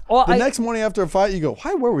that about? Well, the next morning after a fight, you go,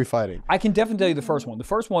 why were we fighting? I can definitely tell you the first one. The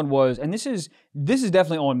first one was, and this is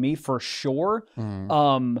definitely on me for sure.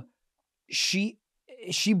 She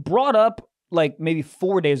brought up like maybe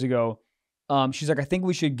 4 days ago, she's like, I think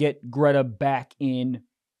we should get Greta back in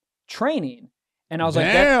training. And I was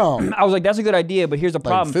Damn. like, that's a good idea, but here's the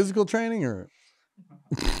problem. Like physical training or?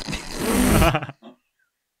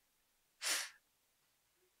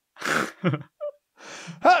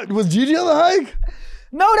 Was Gigi on the hike?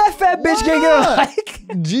 No, that fat bitch can't get on the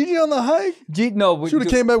hike. Gigi on the hike? No. She would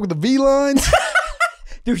have came back with the V-lines.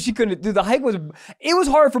 Dude, she couldn't. Dude, the hike was. It was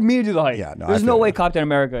hard for me to do the hike. Yeah, no. There's no way Captain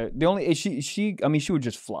America. The only she would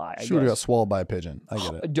just fly. She would have got swallowed by a pigeon. I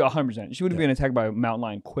get it. 100%. She would have been attacked by a mountain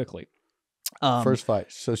lion quickly. First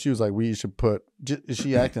fight. So she was like, we should put. Is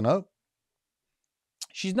she acting up?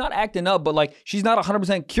 She's not acting up, but like she's not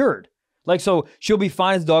 100% cured. Like, so she'll be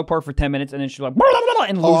fine as dog park for 10 minutes, and then she'll like, blah, blah, blah,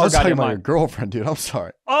 and lose I was her talking goddamn about mind. your girlfriend, dude. I'm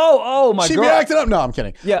sorry. Oh, my She girl. be acting up? No, I'm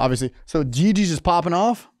kidding. Yeah. Obviously. So Gigi's just popping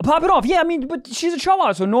off? Pop it off. Yeah, I mean, but she's a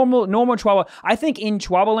Chihuahua, so normal Chihuahua. I think in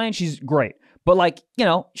Chihuahua land, she's great. But like, you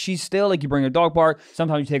know, she's still like, you bring her to dog park,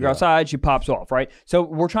 sometimes you take her outside, she pops off, right? So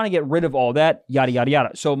we're trying to get rid of all that, yada, yada,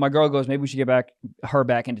 yada. So my girl goes, maybe we should get her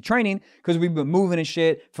back into training because we've been moving and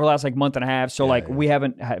shit for the last like month and a half. So we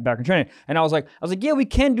haven't had back in training. And I was like, yeah, we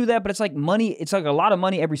can do that, but it's like money. It's like a lot of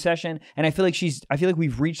money every session. And I feel like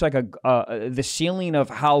we've reached like the ceiling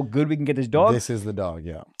of how good we can get this dog. This is the dog,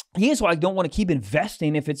 yeah. Yeah, so I don't want to keep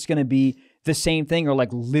investing if it's going to be the same thing or like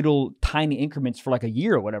little tiny increments for like a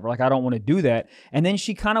year or whatever. Like, I don't want to do that. And then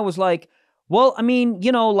she kind of was like, well, I mean,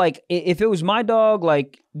 you know, like if it was my dog,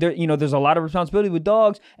 like there, you know, there's a lot of responsibility with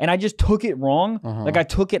dogs. And I just took it wrong. Like I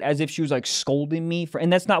took it as if she was like scolding me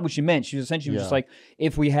and that's not what she meant. She was essentially just like,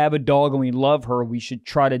 if we have a dog and we love her, we should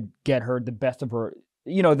try to get her the best of her,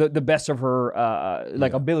 you know, the best of her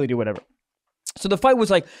like ability or whatever. So the fight was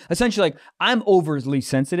like, essentially like, I'm overly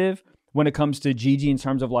sensitive when it comes to Gigi in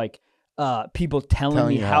terms of like, people telling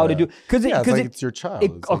me how to do because it's your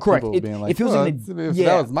child. Correct. It feels like if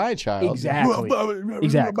that was my child, exactly.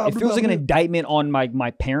 It feels like an indictment on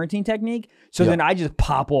my parenting technique. So then I just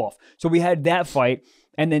pop off. So we had that fight,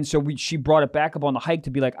 and then she brought it back up on the hike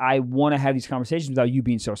to be like, I want to have these conversations without you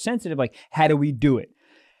being so sensitive. Like, how do we do it?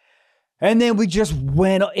 And then we just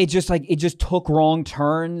went. It just took wrong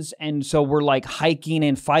turns, and so we're like hiking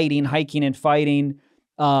and fighting.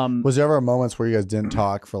 Was there ever moments where you guys didn't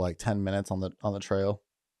talk for like 10 minutes on the trail?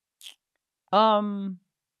 Not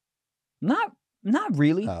Not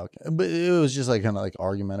really. Oh, okay. But it was just like kind of like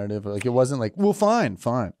argumentative. Like it wasn't like, well, fine.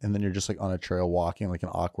 And then you're just like on a trail walking like an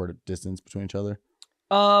awkward distance between each other.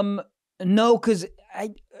 No, because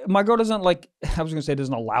my girl doesn't like, I was going to say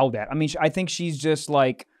doesn't allow that. I mean, I think she's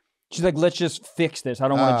like, let's just fix this. I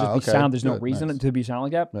don't want to just be sound. There's no reason to be sound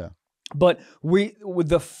like that. Yeah. But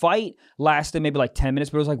the fight lasted maybe like 10 minutes,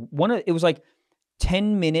 but it was like it was like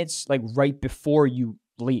 10 minutes like right before you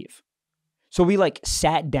leave. So we like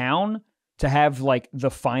sat down to have like the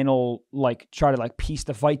final, like try to like piece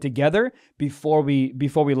the fight together before we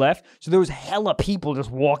left. So there was hella people just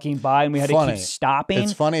walking by and we had to keep stopping.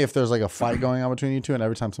 It's funny if there's like a fight going on between you two and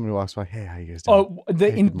every time somebody walks by, hey, how you guys doing? Oh,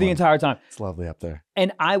 the entire time. It's lovely up there.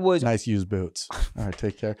 And I was... Nice used boots. All right,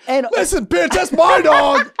 take care. And listen, bitch, that's my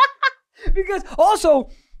dog! Because also,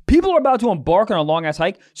 people are about to embark on a long ass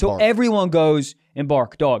hike. So everyone goes,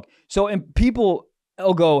 embark, dog. So and people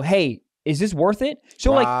will go, hey, is this worth it?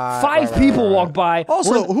 So like five people walk by.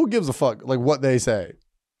 Also, who gives a fuck like what they say?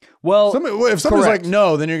 Well, if somebody's like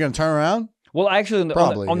no, then you're gonna turn around. Well, actually,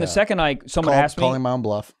 on the second hike, someone asked me. Calling my own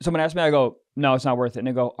bluff. Someone asked me. I go, no, it's not worth it. And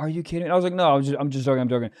they go, are you kidding? And I was like, no, I'm just joking. I'm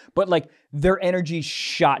joking. But like their energy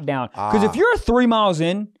shot down because if you're 3 miles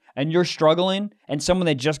in and you're struggling, and someone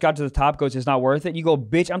that just got to the top goes, it's not worth it. You go,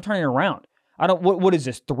 bitch, I'm turning around. I don't. What is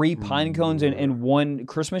this? 3 pine cones and 1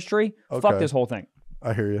 Christmas tree? Okay. Fuck this whole thing.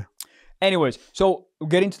 I hear you. Anyways, so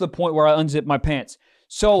getting to the point where I unzip my pants.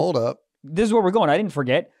 So hold up. This is where we're going. I didn't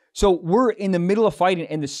forget. So we're in the middle of fighting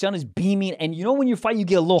and the sun is beaming. And you know when you fight, you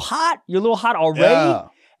get a little hot? You're a little hot already. Yeah.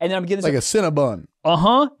 And then I'm getting like a Cinnabon.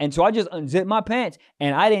 And so I just unzipped my pants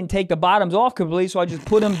and I didn't take the bottoms off completely. So I just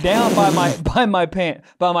put them down by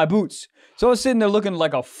my boots. So I was sitting there looking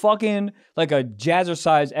like a fucking, like a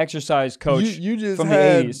jazzercise exercise coach you just from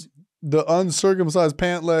had the 80s. The uncircumcised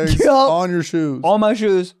pant legs on your shoes. On my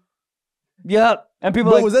shoes. Yep. And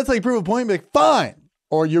people was that like prove a point? Be like, fine.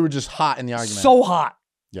 Or you were just hot in the argument? So hot.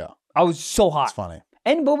 Yeah. I was so hot. It's funny.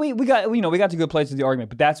 But we got to good place with the argument,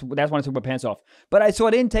 but that's when I took my pants off. But I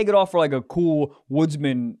didn't take it off for like a cool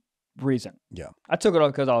woodsman reason. Yeah. I took it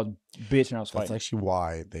off because I was bitch and I was fighting. That's actually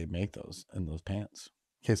why they make those in those pants.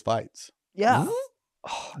 In case fights. Yeah.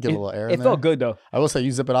 Get a little air in there. It felt good though. I will say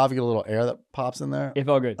you zip it off, you get a little air that pops in there. It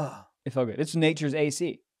felt good. It felt good. It's nature's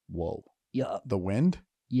AC. Whoa. Yeah. The wind?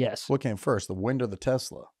 Yes. What came first, the wind or the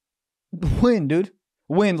Tesla? The wind, dude.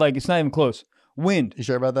 Wind, like it's not even close. Wind. You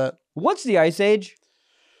sure about that? What's the Ice Age?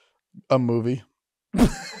 A movie.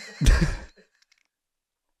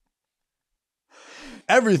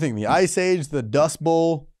 Everything. The Ice Age, the Dust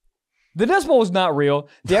Bowl. The Dust Bowl is not real.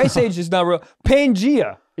 The Ice Age is not real.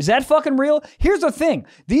 Pangea. Is that fucking real? Here's the thing.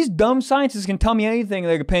 These dumb scientists can tell me anything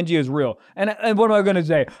like Pangea is real. And what am I going to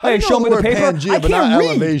say? Hey, show me the paper. Pangea, but not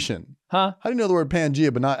elevation. Huh? How do you know the word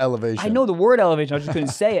Pangea, but not elevation? I know the word elevation. I just couldn't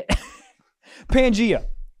say it. Pangea.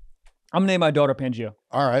 I'm going to name my daughter Pangea.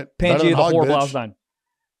 All right. Pangea the whore Blaustein.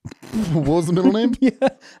 What was the middle name? Yeah.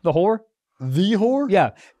 The whore? The whore?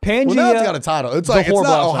 Yeah. Pangea. Well, now it's got a title. It's like, it's not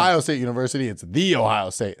Blaustein. Ohio State University. It's the Ohio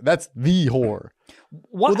State. That's the whore.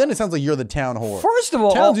 What? Well, then it sounds like you're the town whore. First of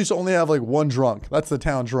all, towns used to only have like one drunk. That's the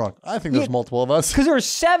town drunk. I think there's multiple of us. Because there were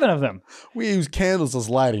 7 of them. We use candles as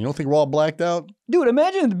lighting. You don't think we're all blacked out? Dude,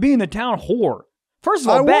 imagine being the town whore. First of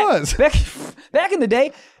all, back in the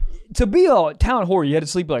day, to be a town whore, you had to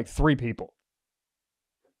sleep with like 3 people.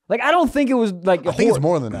 Like, I don't think it was like I think it's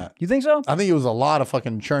more than that. You think so? I think it was a lot of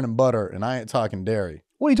fucking churning butter, and I ain't talking dairy.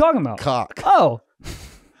 What are you talking about? Cock. Oh.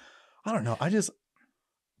 I don't know.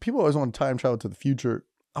 People always want to time travel to the future.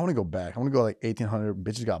 I want to go back. I want to go like 1800.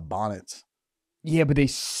 Bitches got bonnets. Yeah, but they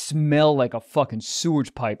smell like a fucking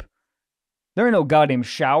sewage pipe. There ain't no goddamn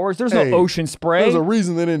showers. There's no ocean spray. There's a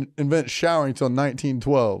reason they didn't invent showering until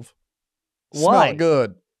 1912. Why? Smell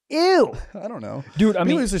good. Ew. I don't know. Dude,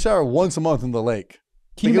 People used to shower once a month in the lake.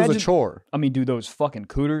 It was a chore. I mean, dude, those fucking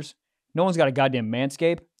cooters. No one's got a goddamn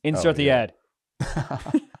Manscaped. Insert the ad.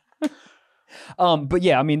 But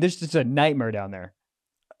yeah, I mean, there's just a nightmare down there.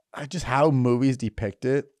 Just how movies depict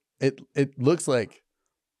it. It looks like,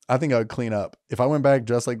 I think I would clean up. If I went back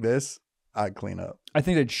dressed like this, I'd clean up. I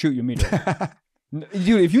think they'd shoot you immediately.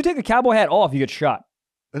 Dude, if you take a cowboy hat off, you get shot.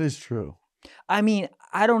 That is true. I mean,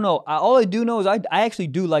 I don't know. All I do know is I actually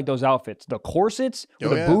do like those outfits. The corsets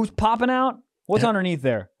with the boobs popping out. What's underneath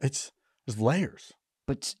there? It's just layers.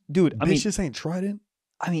 But, dude, I mean. Bitches ain't Trident.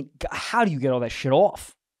 I mean, how do you get all that shit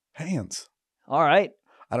off? Hands. All right.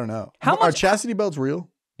 I don't know. Are chastity belts real?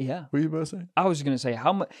 Yeah. What are you about to say? I was going to say,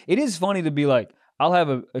 how much. It is funny to be like, I'll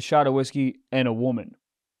have a shot of whiskey and a woman.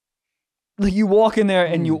 Like, you walk in there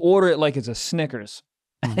and you order it like it's a Snickers.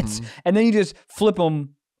 And then you just flip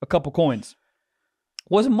them a couple coins.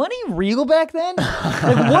 Was money real back then?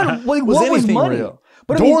 Like what was money? Real?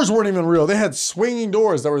 But doors weren't even real. They had swinging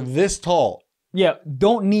doors that were this tall. Yeah,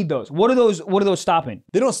 don't need those. What are those stopping?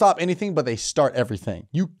 They don't stop anything, but they start everything.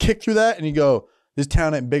 You kick through that and you go, this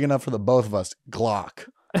town ain't big enough for the both of us. Glock.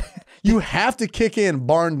 You have to kick in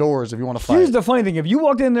barn doors if you want to fight. Here's the funny thing. If you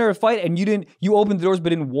walked in there to fight and you opened the doors but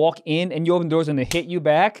didn't walk in, and you opened the doors and they hit you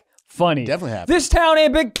back, funny. Definitely happened. This town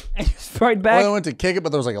ain't big. And you just right back. Well, I went to kick it,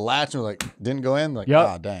 but there was like a latch and like didn't go in. Like,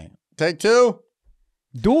 Yep. dang. Take two.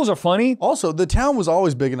 Duels are funny. Also, the town was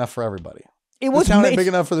always big enough for everybody. This town ain't big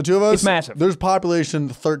enough for the two of us. It's massive. There's population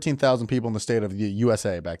 13,000 people in the state of the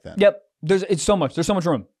USA back then. Yep. There's so much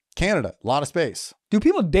room. Canada, a lot of space. Do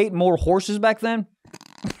people date more horses back then?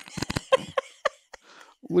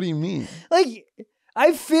 What do you mean? Like,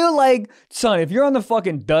 I feel like, son, if you're on the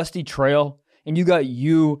fucking dusty trail and you got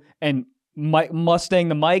you and Mustang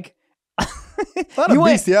the Mike, A lot of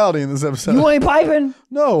bestiality in this episode. You ain't piping?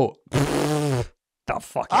 No. The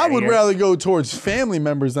fuck I outta would here. rather go towards family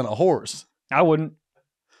members than a horse. I wouldn't.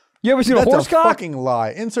 You ever seen That's a horse cock? Fucking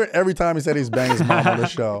lie. Insert every time he said he's banging his mom on the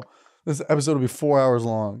show. This episode will be 4 hours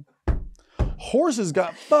long. Horses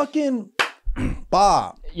got fucking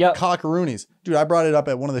cockaroonies. Dude, I brought it up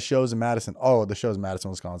at one of the shows in Madison. Oh, the shows in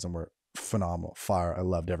Madison, Wisconsin were phenomenal. Fire. I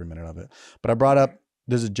loved every minute of it. But I brought up,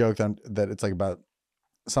 there's a joke that it's like about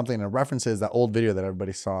something, and it references that old video that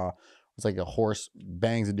everybody saw. It's like a horse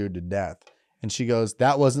bangs a dude to death. And she goes,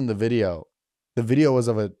 that wasn't the video. The video was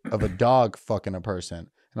of a dog fucking a person. And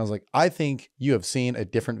I was like, I think you have seen a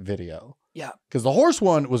different video. Yeah. Because the horse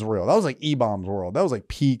one was real. That was like E-Bomb's world. That was like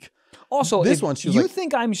peak. Also, this one, she was you like,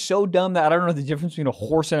 think I'm so dumb that I don't know the difference between a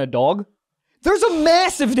horse and a dog? There's a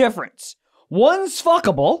massive difference. One's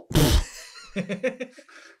fuckable.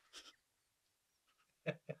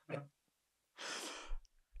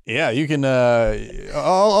 yeah, you can,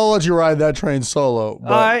 I'll let you ride that train solo.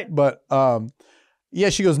 But, all right. But, yeah,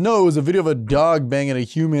 she goes, no, it was a video of a dog banging a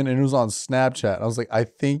human and it was on Snapchat. I was like, I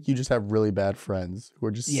think you just have really bad friends who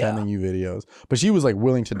are just sending you videos. But she was like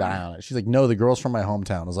willing to die on it. She's like, no, the girl's from my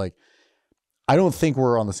hometown. I was like, I don't think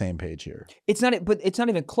we're on the same page here. It's not, but it's not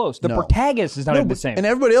even close. The protagonist is not even the same. And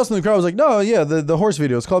everybody else in the crowd was like, no, yeah, the horse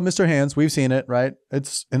video. It's called Mr. Hands. We've seen it, right?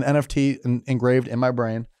 It's an NFT engraved in my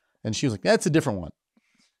brain. And she was like, that's a different one.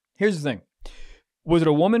 Here's the thing. Was it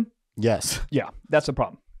a woman? Yes. Yeah, that's the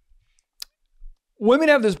problem. Women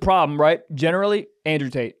have this problem, right? Generally,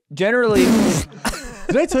 Andrew Tate. Generally.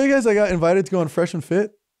 Did I tell you guys I got invited to go on Fresh and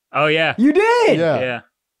Fit? Oh, yeah. You did? Yeah.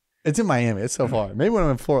 It's in Miami. It's so far. Maybe when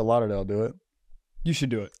I'm in Fort Lauderdale, I'll do it. You should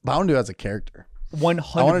do it. But I want to do it as a character. 100%.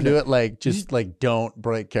 I want to do it like, just like don't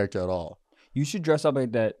break character at all. You should dress up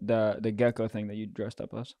like the gecko thing that you dressed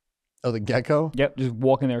up as. Oh, the gecko? Yep, just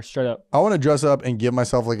walk in there straight up. I want to dress up and give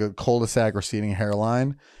myself like a cul-de-sac receding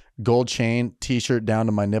hairline, gold chain, t-shirt down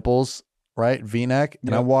to my nipples, right? V-neck.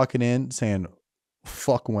 And I'm walking in saying,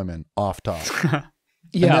 fuck women, off top.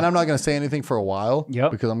 Yeah. And then I'm not going to say anything for a while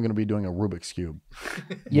because I'm going to be doing a Rubik's Cube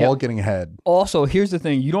while getting ahead. Also, here's the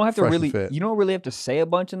thing. You don't have to Fresh really, and fit. you don't really have to say a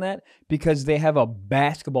bunch in that because they have a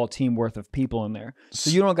basketball team worth of people in there. So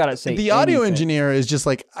you don't got to say The audio anything. engineer is just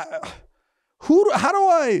like, how do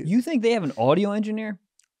I? You think they have an audio engineer?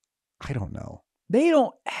 I don't know. They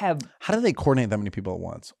don't have. How do they coordinate that many people at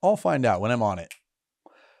once? I'll find out when I'm on it.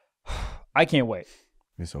 I can't wait.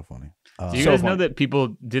 It'd be so funny. Do you guys know that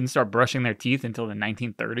people didn't start brushing their teeth until the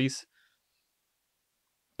 1930s?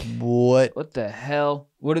 What the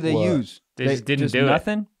hell? What do they use? They just didn't do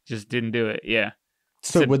nothing? it. Just didn't do it. Yeah.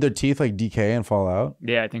 So would their teeth like decay and fall out?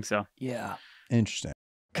 Yeah, I think so. Yeah. Interesting.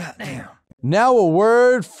 God damn. Now a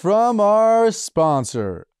word from our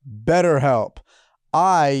sponsor, BetterHelp.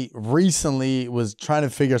 I recently was trying to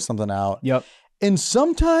figure something out. Yep. And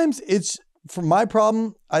sometimes it's, for my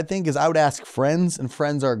problem, I think, is I would ask friends, and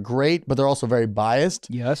friends are great, but they're also very biased.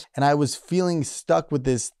 Yes. And I was feeling stuck with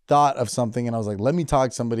this thought of something, and I was like, let me talk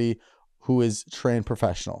to somebody who is trained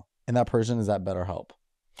professional. And that person is at BetterHelp.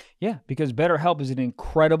 Yeah, because BetterHelp is an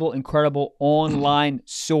incredible, incredible online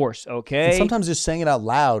source, okay? And sometimes just saying it out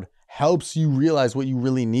loud helps you realize what you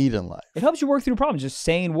really need in life. It helps you work through problems, just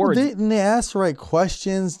saying words. Well, they ask the right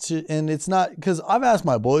questions, and it's not, because I've asked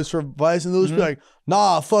my boys for advice, and they'll just be like,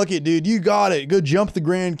 nah, fuck it, dude, you got it. Go jump the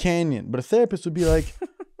Grand Canyon. But a therapist would be like,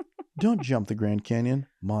 don't jump the Grand Canyon,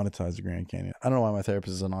 monetize the Grand Canyon. I don't know why my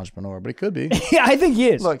therapist is an entrepreneur, but it could be. Yeah, I think he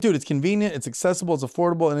is. Look, dude, it's convenient, it's accessible, it's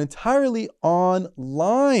affordable, and entirely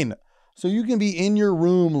online. So you can be in your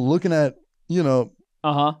room looking at,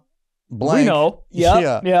 blank. We know.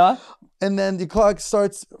 Yeah. And then the clock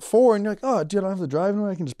starts 4 and you're like, oh, dude, I don't have to drive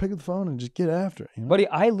anywhere. I can just pick up the phone and just get after it. You know? Buddy,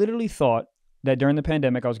 I literally thought that during the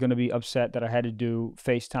pandemic, I was going to be upset that I had to do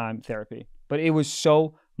FaceTime therapy. but it was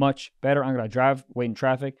so much better. I'm going to drive, wait in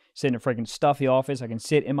traffic, sit in a freaking stuffy office. I can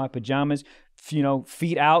sit in my pajamas,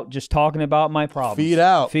 feet out, just talking about my problems. Feet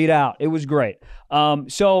out. Feet out. It was great.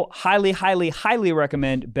 So highly, highly, highly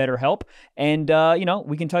recommend BetterHelp. And,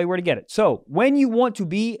 we can tell you where to get it. So when you want to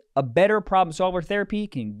be a better problem solver, therapy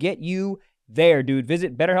can get you there, dude.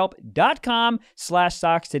 Visit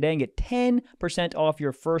betterhelp.com/socks today and get 10% off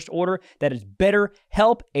your first order. That is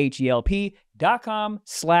BetterHelp,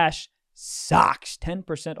 HELP.com/socks.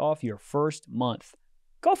 10% off your first month.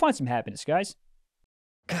 Go find some happiness, guys.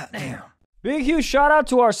 Goddamn. Big, huge shout out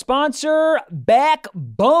to our sponsor,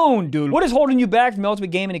 Backbone, dude. What is holding you back from the ultimate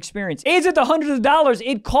gaming experience? Is it the hundreds of dollars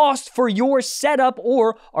it costs for your setup,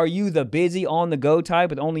 or are you the busy on-the-go type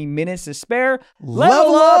with only minutes to spare?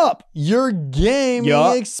 Level up your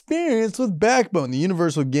gaming experience with Backbone, the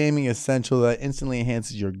universal gaming essential that instantly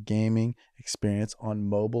enhances your gaming experience on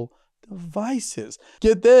mobile devices.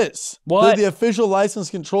 Get this. What? The official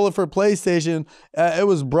licensed controller for PlayStation. It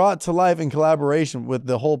was brought to life in collaboration with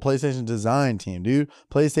the whole PlayStation design team, dude.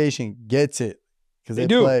 PlayStation gets it because they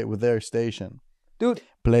play with their station. Dude.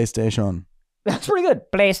 PlayStation. That's pretty good.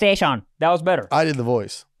 PlayStation. That was better. I did the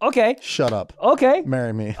voice. Okay. Shut up. Okay.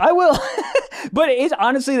 Marry me. I will. But it's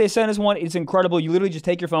honestly, they sent us one. It's incredible. You literally just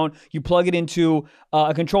take your phone, you plug it into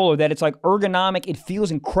a controller that it's like ergonomic. It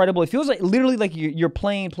feels incredible. It feels like literally like you're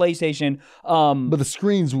playing PlayStation. But the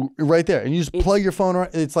screen's right there, and you just plug your phone.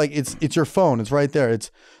 It's like it's your phone. It's right there.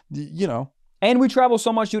 It's And we travel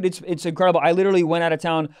so much, dude. It's incredible. I literally went out of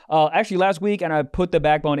town actually last week, and I put the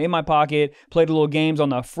Backbone in my pocket, played little games on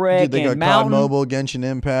the frickin' They got mountain. COD Mobile, Genshin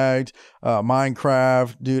Impact,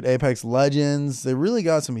 Minecraft, dude, Apex Legends. They really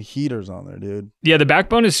got some heaters on there, dude. Yeah, the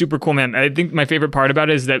Backbone is super cool, man. I think my favorite part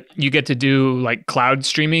about it is that you get to do like cloud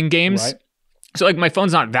streaming games. Right. So like my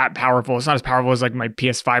phone's not that powerful. It's not as powerful as like my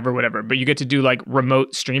PS5 or whatever, but you get to do like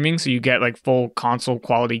remote streaming. So you get like full console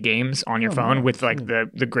quality games on your phone with like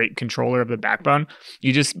the great controller of the Backbone.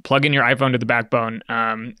 You just plug in your iPhone to the Backbone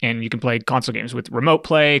and you can play console games with remote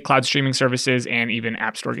play, cloud streaming services, and even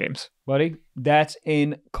app store games. Buddy, that's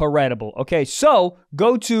incredible. Okay, so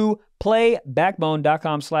go to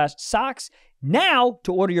playbackbone.com/socks now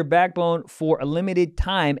to order your Backbone for a limited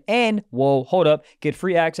time and, get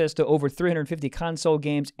free access to over 350 console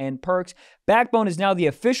games and perks. Backbone is now the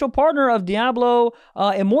official partner of Diablo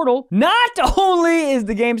Immortal. Not only is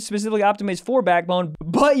the game specifically optimized for Backbone,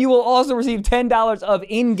 but you will also receive $10 of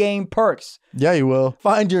in-game perks. Yeah, you will.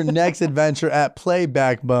 Find your next adventure at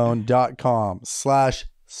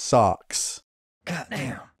playbackbone.com/socks.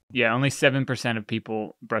 Goddamn. Yeah, only 7% of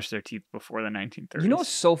people brush their teeth before the 1930s. You know what's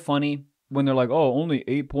so funny? When they're like, oh, only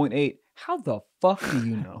 8.8. How the fuck do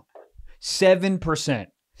you know? 7%.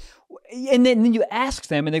 And then you ask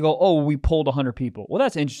them and they go, oh, we polled 100 people. Well,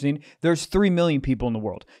 that's interesting. There's 3 million people in the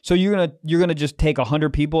world. So you're gonna just take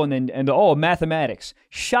 100 people and mathematics.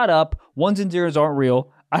 Shut up. Ones and zeros aren't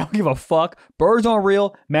real. I don't give a fuck. Birds aren't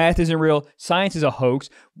real. Math isn't real. Science is a hoax.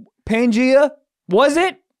 Pangea, was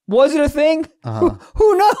it? Was it a thing?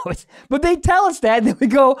 Who knows? But they tell us that, and then we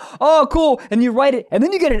go, oh, cool, and you write it, and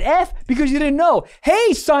then you get an F because you didn't know.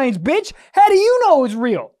 Hey, science bitch, how do you know it's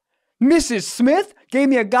real? Mrs. Smith gave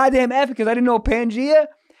me a goddamn F because I didn't know Pangea.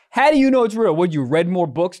 How do you know it's real? Would you read more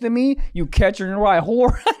books than me? You catcher in the rye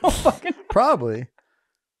whore? I don't fucking know. Probably.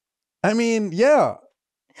 I mean, yeah.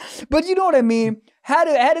 But you know what I mean? How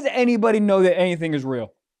does anybody know that anything is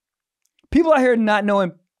real? People out here not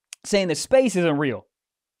knowing, saying that space isn't real.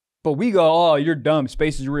 But we go, oh, you're dumb.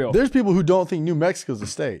 Space is real. There's people who don't think New Mexico's a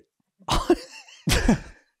state.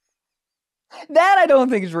 That I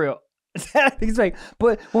don't think is real. That I think it's fake.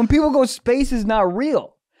 But when people go, space is not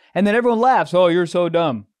real, and then everyone laughs, oh, you're so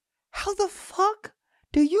dumb. How the fuck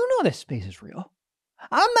do you know that space is real?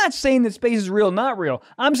 I'm not saying that space is real, not real.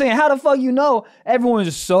 I'm saying how the fuck you know everyone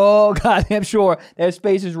is so goddamn sure that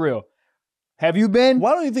space is real. Have you been?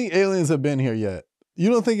 Why don't you think aliens have been here yet? You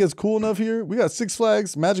don't think it's cool enough here? We got Six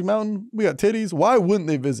Flags, Magic Mountain, we got titties. Why wouldn't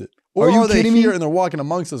they visit? Or are they here and they're walking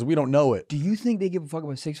amongst us? We don't know it. Do you think they give a fuck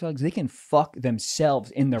about Six Flags? They can fuck themselves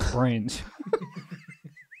in their brains.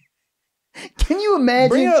 Can you imagine?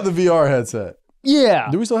 Bring out the VR headset. Yeah.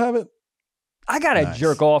 Do we still have it? I gotta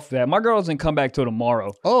jerk off that. My girl doesn't come back till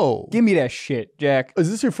tomorrow. Oh. Give me that shit, Jack. Is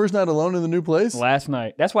this your first night alone in the new place? Last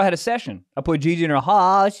night. That's why I had a session. I put Gigi in her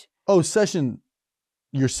house. Oh, session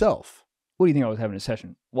yourself. What do you think I was having a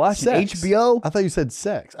session? Watching Sex. HBO? I thought you said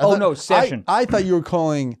sex. No, session. I thought you were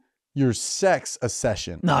calling your sex a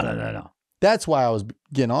session. No. That's why I was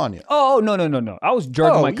getting on you. Oh, no. I was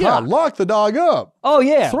jerking my cock. Lock the dog up. Oh,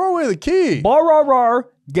 yeah. Throw away the key. Bar,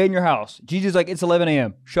 get in your house. Gigi's like, it's 11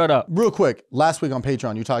 a.m. Shut up. Real quick, last week on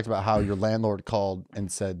Patreon, you talked about how your landlord called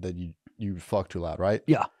and said that you you fuck too loud, right?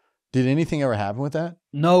 Yeah. Did anything ever happen with that?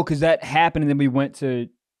 No, because that happened, and then we went to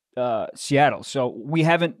Seattle. So we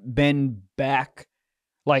haven't been back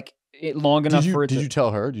like long enough for it. Did you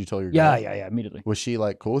tell her? Did you tell your girl? Yeah, immediately. Was she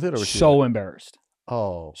like cool with it, or was she so embarrassed?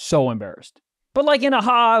 Oh, so embarrassed. But like in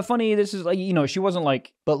a funny. This is like she wasn't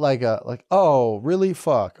like. But like oh really?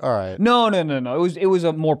 Fuck. All right. No. It was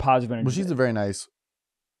a more positive energy. Well, she's a very nice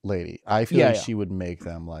lady. I feel like she would make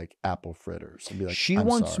them like apple fritters and be like, she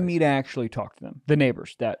wants me to actually talk to them, the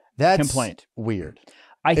neighbors that complained. Weird.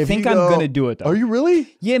 I think I'm gonna do it though. Are you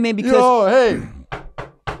really? Yeah, maybe because. Yo, hey.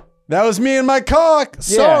 That was me and my cock.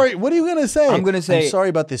 Sorry. What are you gonna say? I'm gonna say I'm sorry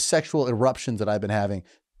about the sexual eruptions that I've been having.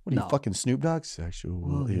 What are you fucking Snoop Dogg?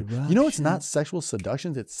 Sexual. You know it's not sexual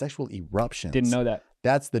seductions, it's sexual eruptions. Didn't know that.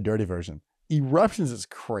 That's the dirty version. Eruptions is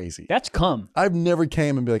crazy. That's cum. I've never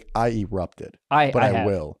came and be like, I erupted. But I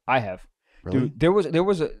will. I have. Really? Dude, there was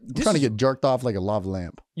a. I'm trying to get jerked off like a lava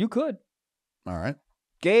lamp. You could. All right.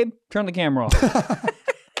 Gabe, turn the camera off.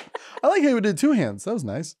 I like how we did two hands. That was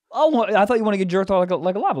nice. Oh, I thought you want to get jerked off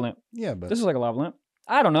like a lava lamp. Yeah, but this is like a lava lamp.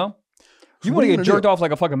 I don't know. You want to get jerked off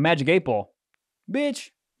like a fucking magic 8-ball, bitch.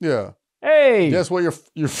 Yeah. Hey. Guess what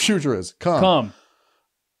your future is? Come.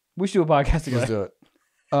 We should do a podcast together. Let's do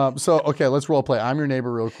it. So okay, let's role play. I'm your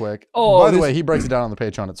neighbor, real quick. Oh, by the way, he breaks it down on the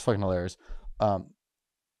Patreon. It's fucking hilarious. I'm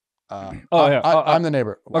the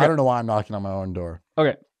neighbor. Okay. I don't know why I'm knocking on my own door.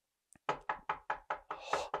 Okay.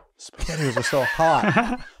 Spaghettios are so hot.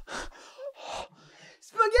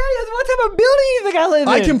 Spaghettios, what type of building do you think I live in?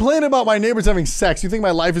 I complain about my neighbors having sex. You think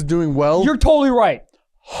my life is doing well? You're totally right.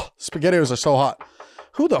 Spaghettios are so hot.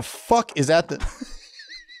 Who the fuck is at the?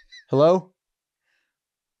 Hello?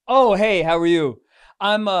 Oh, hey, how are you?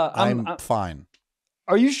 I'm fine.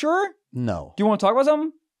 Are you sure? No. Do you want to talk about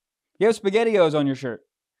something? You have SpaghettiOs on your shirt.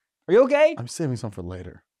 Are you okay? I'm saving some for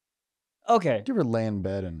later. Okay. Do you ever lay in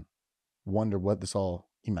bed and wonder what this all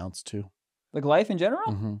amounts to? Like life in general?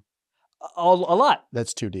 Mm-hmm. A lot.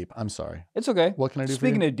 That's too deep. I'm sorry. It's okay. What can I do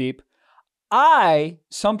Speaking for you? of deep, I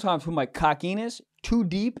sometimes put my cockiness too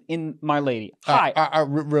deep in my lady. Hi.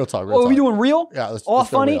 Real talk. Are we doing real? Yeah. Let's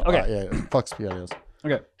funny? Real. Okay. Yeah. Fuck SpaghettiOs.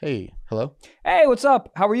 Okay. Hey. Hello? Hey, what's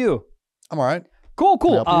up? How are you? I'm all right.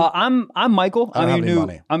 Cool. I'm Michael. I don't have any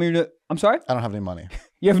money. I'm sorry? I don't have any money.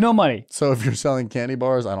 You have no money. So if you're selling candy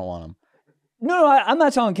bars, I don't want them. No, I'm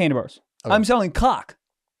not selling candy bars. Okay. I'm selling cock.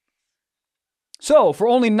 So for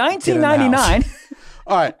only $19.99.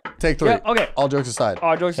 All right, take 3. Yeah, okay. All jokes aside.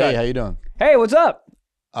 Hey, how you doing? Hey, what's up?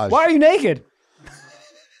 Why are you naked?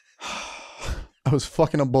 I was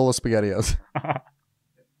fucking a bowl of SpaghettiOs.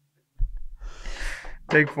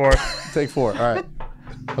 Take 4. Take 4. All right.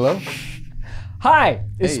 Hello? Hi.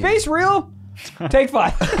 Is space real? Take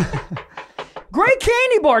 5. Great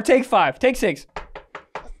candy bar. Take 5. Take 6.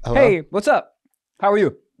 Hello? Hey, what's up? How are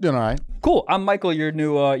you? Doing all right. Cool. I'm Michael, your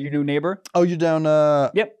new neighbor. Oh, you're down.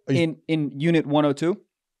 Yep. In unit 102.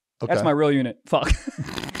 Okay. That's my real unit. Fuck.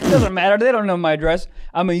 It doesn't matter. They don't know my address.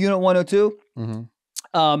 I'm in unit 102.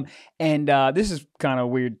 Mm-hmm. And this is kind of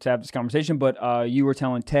weird to have this conversation, but you were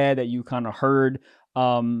telling Ted that you kind of heard,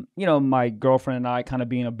 my girlfriend and I kind of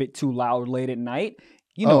being a bit too loud late at night.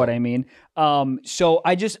 You know what I mean? So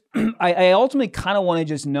I just, I ultimately kind of want to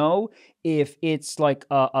just know if it's like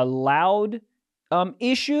a loud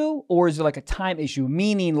issue or is it like a time issue?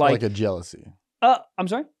 Meaning like a jealousy. I'm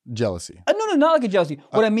sorry? Jealousy. No, not like a jealousy.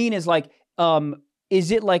 What I mean is like,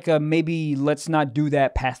 is it like a maybe let's not do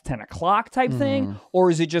that past 10 o'clock type thing? Or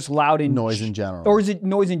is it just loud and noise in general? Or is it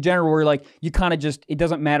noise in general where like you kind of just, it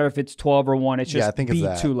doesn't matter if it's 12 or 1, it's just I think it's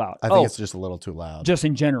that. Too loud. I think it's just a little too loud. Just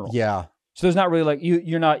in general. Yeah. So there's not really like,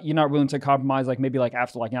 you're not willing to compromise like maybe like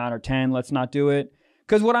after like 9 or 10, let's not do it.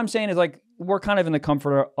 Because what I'm saying is like, we're kind of in the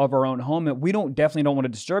comfort of our own home and we definitely don't want to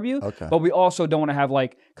disturb you. Okay. But we also don't want to have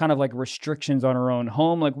like kind of like restrictions on our own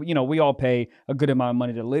home. Like, we all pay a good amount of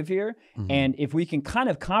money to live here. Mm-hmm. And if we can kind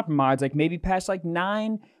of compromise, like maybe past like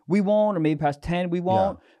 9, we won't, or maybe past 10, we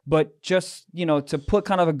won't. Yeah. But just, to put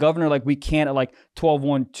kind of a governor, like we can't at like 12,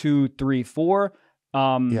 1, 2, 3, 4.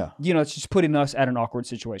 It's just putting us at an awkward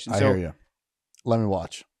situation. I hear you. Let me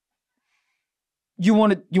watch. You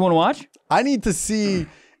want to watch? I need to see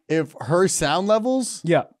if her sound levels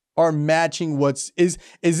are matching is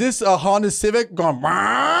this a Honda Civic going,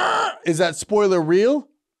 is that spoiler real?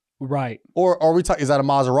 Right. Or are we talking, is that a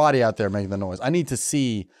Maserati out there making the noise? I need to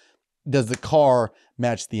see, does the car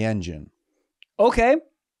match the engine? Okay.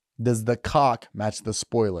 Does the cock match the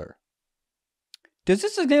spoiler? Does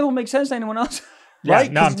this example make sense to anyone else? Yeah,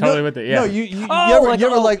 right? No, I'm totally with it. Yeah. No, you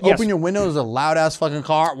ever open your windows, a loud ass fucking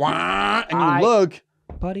car, and you look,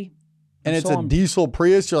 buddy, and it's a diesel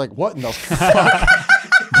Prius. You're like, what in the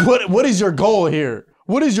fuck? What is your goal here?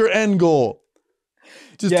 What is your end goal?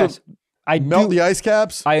 Just Yes, to I melt do. the ice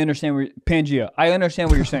caps? I understand Pangea. I understand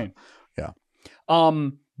what you're saying. Yeah.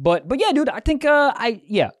 But yeah, dude, I think I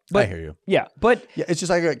hear you. Yeah, but Yeah, it's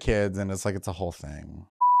just I got kids and it's like it's a whole thing.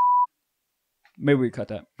 maybe we cut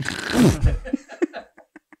that.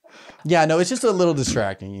 Yeah, no, it's just a little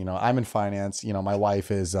distracting. You know, I'm in finance. You know, my wife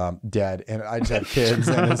is dead, and I just have kids,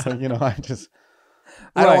 and it's like, you know, I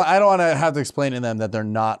don't want to have to explain to them that they're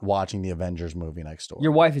not watching the Avengers movie next door.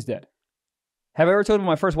 Your wife is dead. Have I ever told you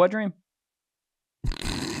my first wet dream?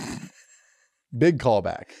 Big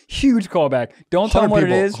callback. Huge callback. Don't tell them what it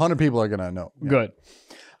is. 100 people are gonna know. Yeah. Good.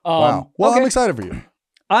 Wow. Well, okay. I'm excited for you.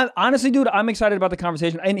 Honestly, dude, I'm excited about the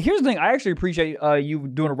conversation. And here's the thing: I actually appreciate you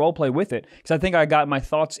doing a role play with it because I think I got my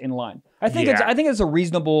thoughts in line. I think it's a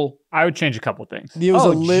reasonable. I would change a couple things. It was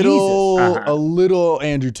a little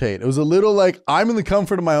Andrew Tate. It was a little like, I'm in the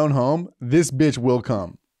comfort of my own home. This bitch will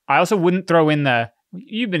come. I also wouldn't throw in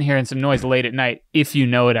you've been hearing some noise late at night, if you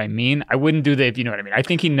know what I mean. I wouldn't do the if you know what I mean. I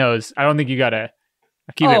think he knows. I don't think you gotta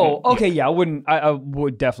keep it. Oh, okay, yeah, I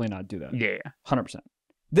would definitely not do that. Yeah. 100%.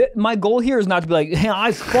 My goal here is not to be like, hey,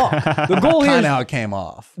 I fuck. The goal here is how it came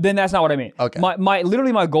off. Then that's not what I mean. Okay.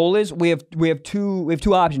 My goal is we have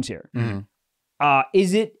two options here. Mm-hmm.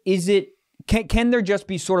 Can there just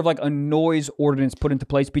be sort of like a noise ordinance put into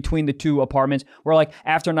place between the two apartments where like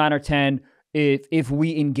after 9 or 10, if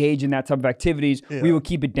we engage in that type of activities, we will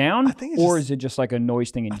keep it down? Or is it just like a noise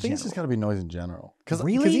thing in general? I think it's just got to be noise in general. Because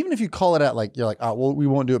really? even if you call it at like, you're like, oh, well, we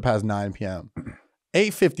won't do it past 9 p.m.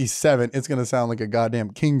 8:57, it's gonna sound like a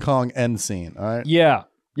goddamn King Kong end scene. All right. Yeah.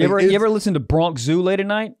 You ever listen to Bronx Zoo late at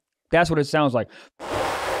night? That's what it sounds like.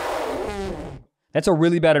 That's a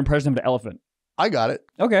really bad impression of the elephant. I got it.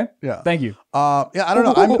 Okay. Yeah. Thank you. Yeah. I don't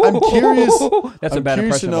know. I'm curious. That's a bad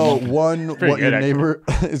impression. To know what your neighbor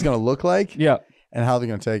is gonna look like. Yeah. And how they're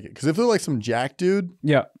gonna take it. Because if they're like some jack dude.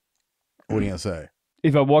 Yeah. What are you gonna say?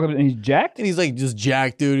 If I walk up and he's jacked? And he's like just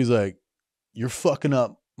jack dude. He's like, you're fucking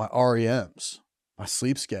up my REMs. My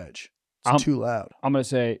sleep sketch. It's too loud. I'm going to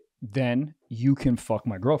say, then you can fuck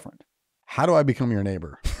my girlfriend. How do I become your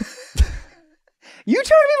neighbor? You trying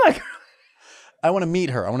to be like... I want to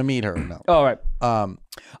meet her. No. All right. I'm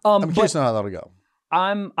curious to know how that'll go.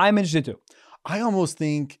 I'm interested too. I almost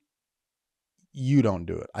think you don't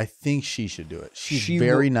do it. I think she should do it. She's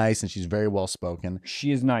very nice and she's very well spoken.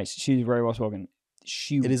 She is nice. She's very well spoken.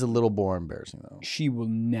 It is a little more embarrassing though. She will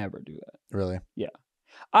never do that. Really? Yeah.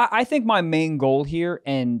 I think my main goal here,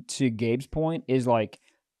 and to Gabe's point, is like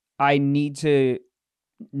I need to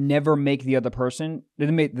never make the other person,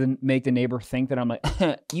 make the neighbor think that I'm like,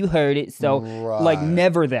 you heard it. So like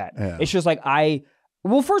never that. Yeah. It's just like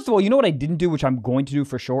well, first of all, you know what I didn't do, which I'm going to do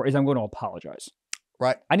for sure, is I'm going to apologize.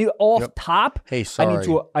 Right. I need top. Hey, sorry. I need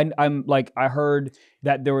to. I'm like, I heard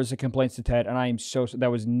that there was a complaint to Ted, and I am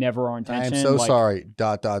that was never our intention. I am so sorry. ...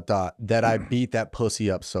 That I beat that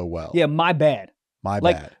pussy up so well. Yeah, my bad. My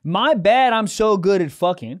bad. My bad. I'm so good at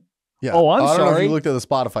fucking. Yeah. Oh, I'm sorry. I don't know if you looked at the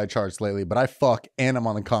Spotify charts lately, but I fuck and I'm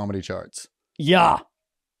on the comedy charts. Yeah.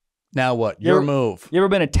 Now what? Your move. You ever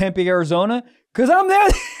been to Tempe, Arizona? Because I'm there.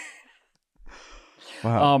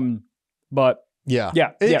 Wow. But yeah.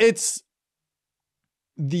 It's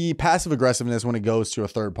the passive aggressiveness when it goes to a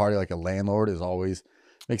third party, like a landlord, is always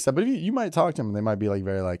mixed up. But if you might talk to them, and they might be like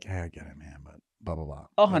very like, hey, I get it, man, but blah blah blah.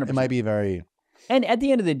 100%. It might be very. And at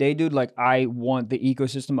the end of the day, dude, like I want the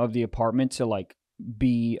ecosystem of the apartment to like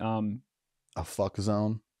be a fuck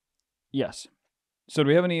zone. Yes. So do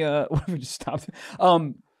we have any what if we just stopped?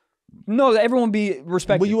 No, everyone be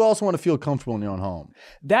respected. But you also want to feel comfortable in your own home.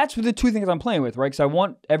 That's the two things I'm playing with, right? Because I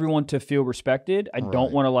want everyone to feel respected. I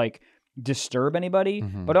don't want to like disturb anybody,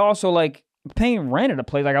 but also like paying rent at a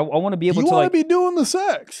place. Like I want to be able to. You want like, to be doing the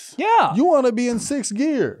sex. Yeah. You want to be in sixth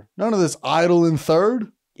gear. None of this idle in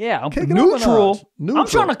third. Yeah, I'm neutral. I'm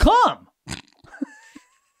trying to come.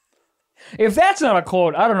 If that's not a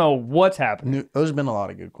quote, I don't know what's happening. There's been a lot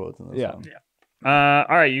of good quotes in this. Yeah. One. Yeah.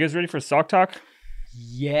 All right, you guys ready for Sock Talk?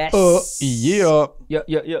 Yes. Yeah.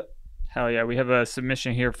 Yeah. Hell yeah. We have a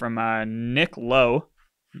submission here from Nick Lau.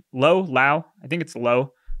 I think it's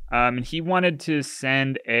Low. And he wanted to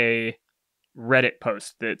send a Reddit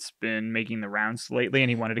post that's been making the rounds lately, and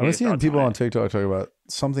he wanted to get I've seen people on it. TikTok talk about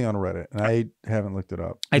something on Reddit, and I haven't looked it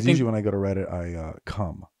up. Usually when I go to Reddit, I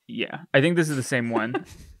come. Yeah, I think this is the same one.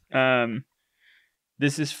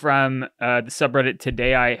 This is from the subreddit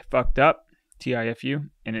Today I Fucked Up, TIFU,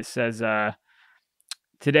 and it says,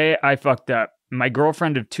 Today I fucked up. My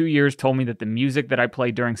girlfriend of 2 years told me that the music that I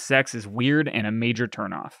play during sex is weird and a major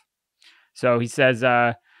turnoff. So he says,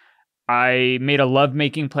 I made a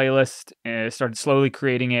love-making playlist, started slowly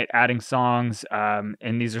creating it, adding songs,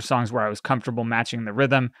 and these are songs where I was comfortable matching the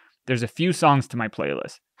rhythm. There's a few songs to my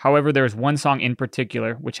playlist. However, there's one song in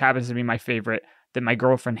particular, which happens to be my favorite, that my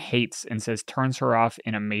girlfriend hates and says turns her off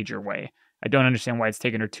in a major way. I don't understand why it's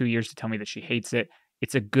taken her 2 years to tell me that she hates it.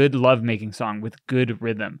 It's a good love-making song with good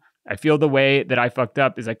rhythm. I feel the way that I fucked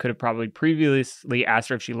up is I could have probably previously asked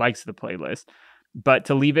her if she likes the playlist. But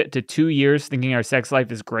to leave it to 2 years thinking our sex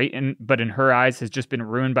life is great, but in her eyes has just been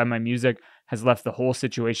ruined by my music, has left the whole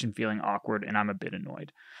situation feeling awkward, and I'm a bit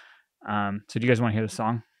annoyed. So do you guys want to hear the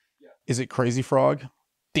song? Is it Crazy Frog?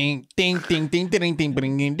 Ding, ding, ding, ding, ding, ding, ding,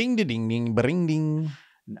 ding, ding, ding, ding, ding, ding.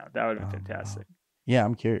 No, that would be fantastic. Yeah,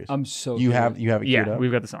 I'm curious. I'm so you curious. have it queued up?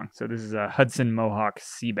 We've got the song. So this is Hudson Mohawk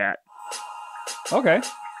Seabat. Okay.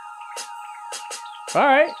 All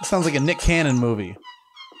right. Sounds like a Nick Cannon movie.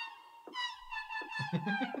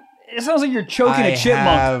 It sounds like you're choking a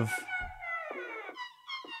chipmunk.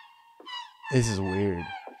 This is weird.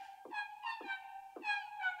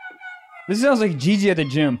 This sounds like Gigi at the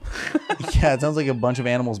gym. Yeah, it sounds like a bunch of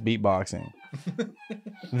animals beatboxing.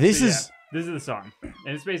 This is the song.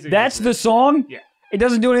 And it's basically That's the song? Yeah. It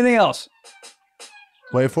doesn't do anything else.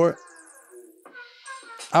 Wait for it.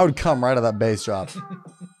 I would come right at that bass drop.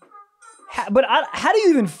 But how do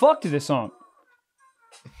you even fuck to this song?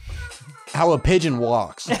 How a pigeon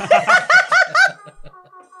walks. I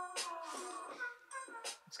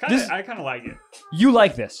kind of like it. You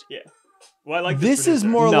like this? Yeah. Well, I like This is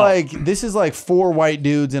more like four white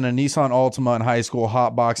dudes in a Nissan Altima in high school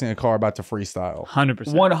hotboxing a car about to freestyle. 100%.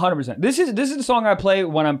 100%. This is the song I play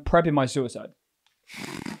when I'm prepping my suicide.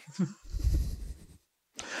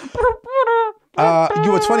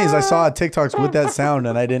 What's funny is I saw TikToks with that sound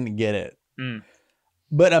and I didn't get it.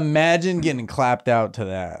 But imagine getting clapped out to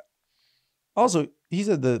that. Also, he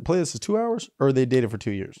said the playlist is 2 hours, or they dated for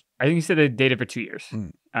 2 years. I think he said they dated for 2 years.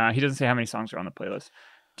 He doesn't say how many songs are on the playlist.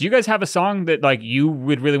 Do you guys have a song that like you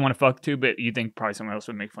would really want to fuck to, but you think probably someone else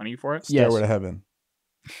would make fun of you for it? Stairway to Heaven.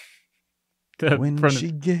 When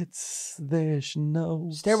she gets there, she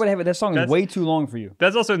knows. Stairway to Heaven. That song is way too long for you.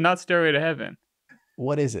 That's also not Stairway to Heaven.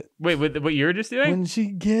 What is it? Wait, what you're just doing? When she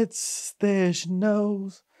gets there, she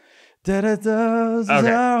knows. Da-da-da,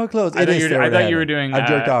 okay. Close. I thought you were doing. I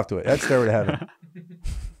jerked off to it. That's Stairway to Heaven.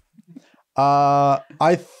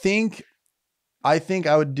 I think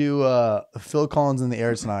I would do Phil Collins in the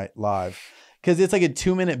Air Tonight live, because it's like a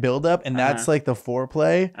 2-minute buildup, and that's like the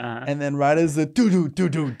foreplay, and then right as the do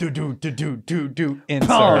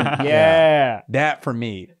insert, yeah, that for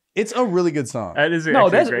me, it's a really good song. That is a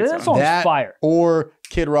great song. That song's fire. Or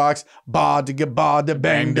Kid Rock's ba da ba da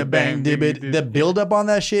bang da bang dibit. The buildup on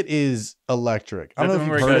that shit is electric. I don't know if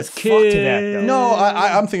you've heard it. Fuck to that though. No,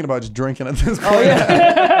 I'm thinking about just drinking at this point. Oh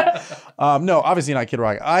yeah. No, obviously not Kid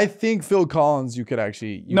Rock. I think Phil Collins, you could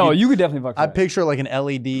actually. You could definitely fuck. I picture like an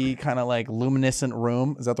LED kind of like luminescent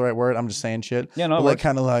room. Is that the right word? I'm just saying shit. Yeah, no. But like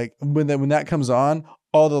kind of like when that comes on,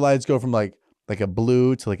 all the lights go from like a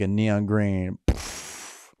blue to like a neon green.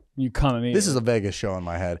 You come at me. This is a Vegas show in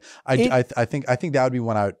my head. I think that would be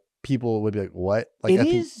when people would be like, what? Like, it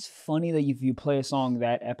is funny that if you play a song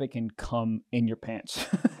that epic and come in your pants.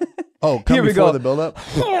 Oh, come before the build-up?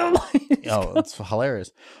 Oh, it's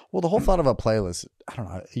hilarious. Well, the whole thought of a playlist, I don't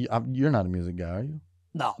know. You're not a music guy, are you?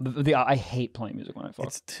 No, I hate playing music when I fuck.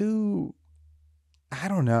 It's too... I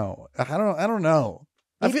don't know. I don't know.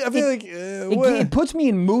 I feel like... it puts me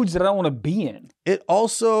in moods that I don't want to be in. It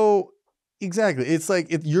also... Exactly. It's like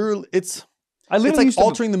it's like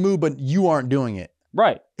altering the mood, but you aren't doing it.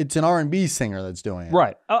 Right. It's an R&B singer that's doing it.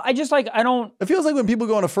 Right. I just like, I don't... It feels like when people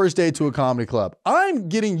go on a first date to a comedy club. I'm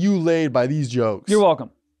getting you laid by these jokes. You're welcome.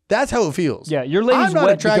 That's how it feels. Yeah, your lady's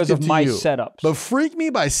wet because of my setups. But Freak Me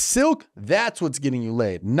by Silk, that's what's getting you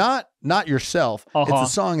laid. Not yourself. It's a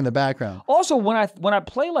song in the background. Also, when I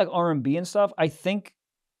play like R&B and stuff, I think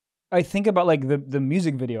about like the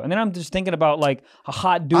music video, and then I'm just thinking about like a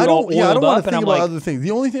hot dude all oiled up. I don't want to think about other things.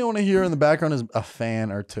 The only thing I want to hear in the background is a fan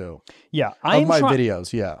or two. Yeah, of my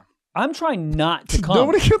videos. Yeah, I'm trying not to come.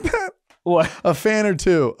 Nobody get that. What? A fan or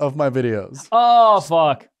two of my videos. Oh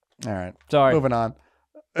fuck! All right, sorry. Moving on.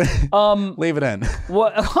 Leave it in. Well,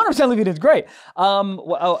 100% leave it in. It's great.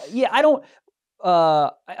 Yeah, I don't.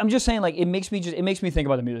 I'm just saying, like, it makes me think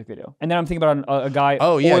about the music video, and then I'm thinking about a guy.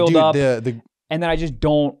 Oh yeah, oiled dude. Up. And then I just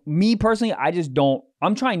don't, me personally,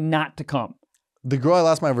 I'm trying not to come. The girl I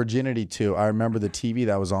lost my virginity to, I remember the TV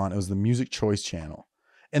that was on. It was the Music Choice channel.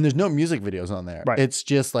 And there's no music videos on there. Right. It's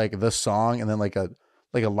just like the song and then like a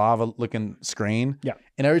lava looking screen. Yeah.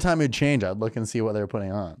 And every time it'd change, I'd look and see what they were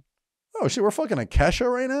putting on. Oh shit, we're fucking a Kesha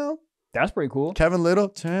right now? That's pretty cool. Kevin Little,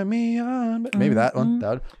 turn me on. Maybe that one.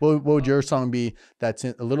 What would your song be that's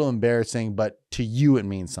a little embarrassing, but to you it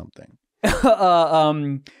means something?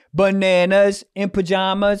 Bananas in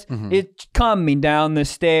pajamas. It's coming down the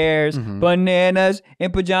stairs. Bananas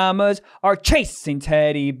in pajamas are chasing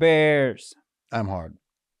teddy bears. I'm hard.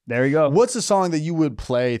 There you go. What's a song that you would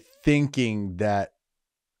play thinking that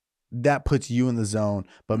puts you in the zone,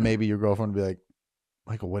 but maybe your girlfriend would be like,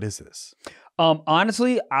 Michael, what is this?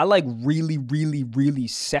 Honestly, I like really, really, really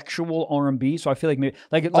sexual R&B. So I feel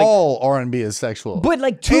like all R&B is sexual. But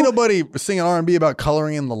like ain't nobody singing R&B about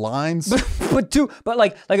coloring in the lines. but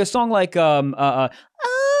like a song like what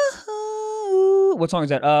song is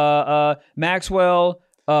that? Maxwell,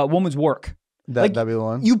 Woman's Work. That'd be the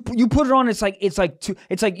one. You put it on. It's like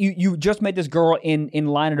you just met this girl in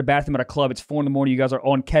line at a bathroom at a club. It's 4 a.m. You guys are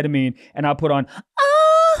on ketamine, and I put on.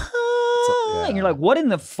 And you're like, what in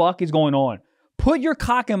the fuck is going on? Put your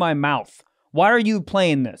cock in my mouth. Why are you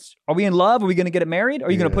playing this? Are we in love? Are we gonna get it married? Or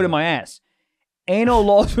are you gonna put it in my ass? Ain't no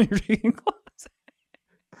laws when you're drinking clothes.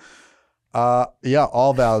 Yeah,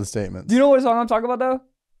 all valid statements. Do you know what song I'm talking about though?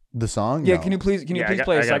 The song? Yeah. No. Can you please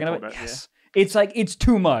play a second of it? Yes. It's like, it's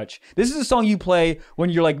too much. This is a song you play when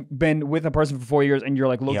you're like been with a person for 4 years and you're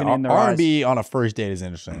like looking in their eyes. R&B on a first date is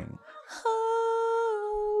interesting.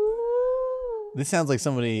 This sounds like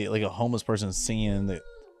somebody, like a homeless person singing in the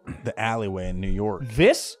alleyway in New York.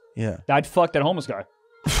 This? Yeah. I'd fuck that homeless guy.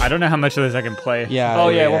 I don't know how much of this I can play. Yeah. Oh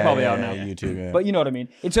yeah, we're probably out now. YouTube. Yeah. But you know what I mean.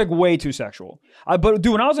 It's like way too sexual. But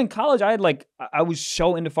dude, when I was in college, I was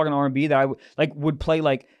so into fucking R&B that I would play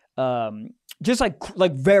like just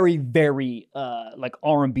like very very like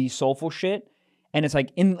R&B soulful shit, and it's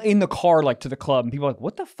like in the car like to the club, and people are like,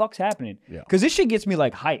 what the fuck's happening? Yeah. Because this shit gets me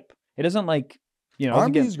like hype. It doesn't like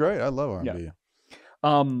R&B is great. I love R&B. Yeah.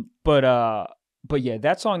 But yeah,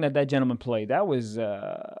 that song that gentleman played, that was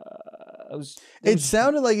it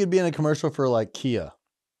sounded like it'd be in a commercial for like Kia.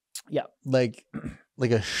 Yeah. Like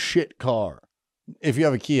a shit car. If you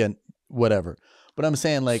have a Kia, whatever. But I'm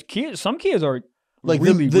saying like some Kias are like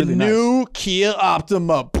really, the really new nice. Kia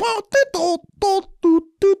Optima.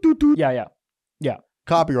 Yeah.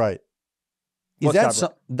 Copyright. Is What's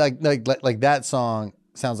that like that song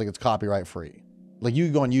sounds like it's copyright free? Like you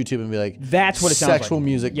could go on YouTube and be like, that's what it sounds like. Sexual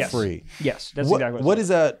music free. Yes, that's exactly what is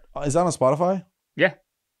that? Is that on Spotify? Yeah.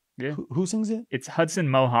 Who sings it? It's Hudson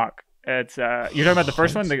Mohawk. It's you're talking about the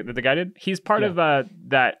first one that the guy did. He's part of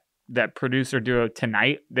that producer duo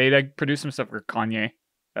Tonight. They like produced some stuff for Kanye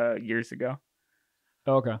years ago.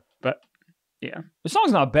 Oh, okay, but yeah, the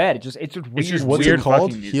song's not bad. It's just weird. It's just what's it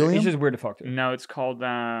called? Helium? It's just weird to fuck to. No, it's called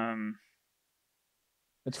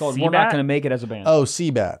It's called We're Not Gonna Make It as a Band. Oh,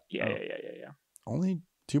 Seabat. Yeah. Only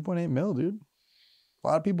 2.8 mil, dude. A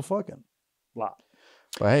lot of people fucking. A lot.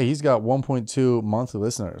 But hey, he's got 1.2 monthly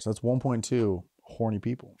listeners. That's 1.2 horny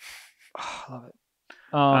people. I love it.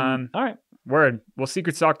 All right. Word. Well,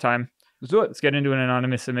 secret sock time. Let's do it. Let's get into an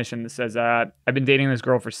anonymous submission that says, I've been dating this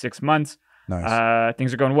girl for 6 months. Nice.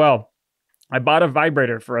 Things are going well. I bought a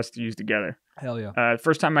vibrator for us to use together. Hell yeah.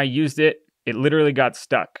 First time I used it, it literally got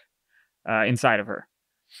stuck inside of her.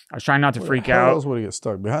 I was trying not to freak out. How else would he get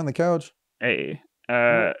stuck? Behind the couch? Hey.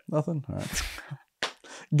 Nothing? All right.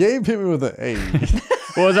 Gabe hit me with a hey.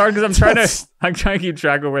 Well, it's hard because I'm trying to keep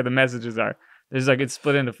track of where the messages are. There's like, it's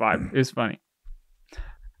split into 5. It was funny.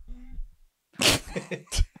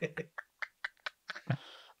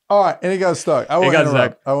 All right, and it got stuck. I won't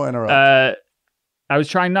interrupt. I was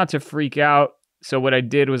trying not to freak out, so what I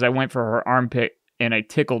did was I went for her armpit and I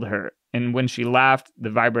tickled her. And when she laughed, the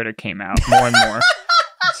vibrator came out more and more.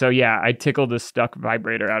 So yeah, I tickled the stuck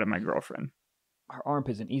vibrator out of my girlfriend. Her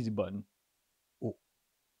armpit's an easy button.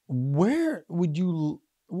 Where would you?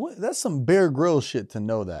 What? That's some Bear Grylls shit to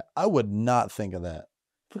know that. I would not think of that.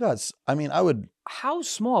 I would. How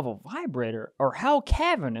small of a vibrator or how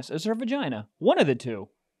cavernous is her vagina? One of the two.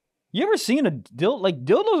 You ever seen a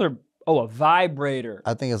dildos are? Oh, a vibrator.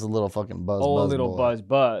 I think it's a little fucking buzz. Oh, buzz a little boy.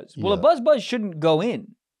 buzz. Yeah. Well, a buzz shouldn't go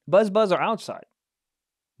in. Buzz are outside.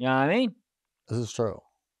 You know what I mean? This is true.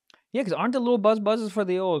 Yeah, because aren't the little buzzes for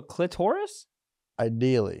the old clitoris?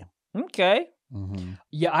 Ideally. Okay. Mm-hmm.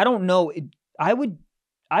 Yeah, I don't know. I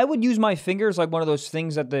would use my fingers like one of those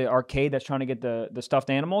things at the arcade that's trying to get the stuffed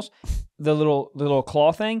animals, the little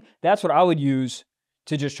claw thing. That's what I would use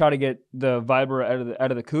to just try to get the vibrator out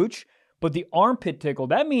of the cooch. But the armpit tickle,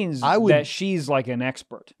 that means that she's like an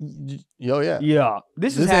expert. Oh yeah. Yeah.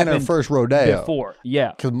 This ain't her first rodeo. Before.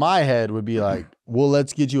 Yeah. Because my head would be like, well,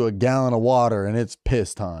 let's get you a gallon of water and it's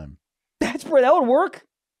piss time. That would work.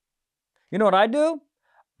 You know what I do?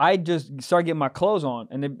 I just start getting my clothes on,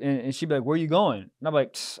 and she'd be like, "Where you going?" And I'm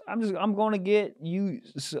like, I'm going to get you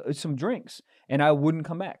some drinks," and I wouldn't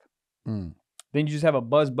come back. Then you just have a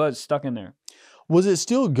buzz stuck in there. Was it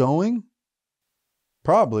still going?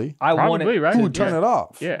 Probably. Probably, right? Who would turn it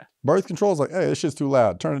off? Yeah. Birth control's like, hey, this shit's too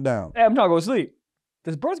loud. Turn it down. Hey, I'm not going to sleep.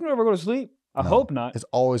 Does birth control ever go to sleep? I hope not. It's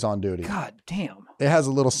always on duty. God damn. It has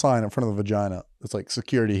a little sign in front of the vagina. It's like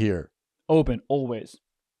security here. Open always.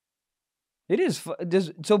 It is.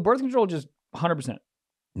 So birth control just 100%.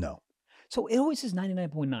 No. So it always says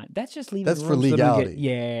 99.9. That's just leaving. That's for legality.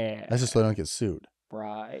 Yeah. That's just so they don't get sued.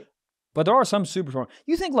 Right. But there are some super strong.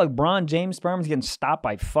 You think like LeBron James sperm's getting stopped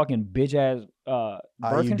by fucking bitch ass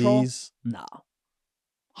birth control? No.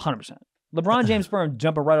 100%. LeBron James sperm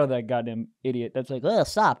jumping right out of that goddamn idiot. That's like,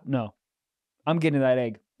 stop. No. I'm getting that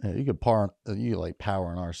egg. Yeah, you could power an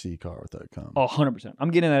RC car with that cum. Oh, 100%.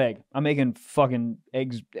 I'm getting that egg. I'm making fucking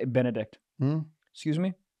eggs Benedict. Excuse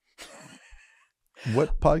me?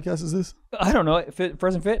 What podcast is this? I don't know.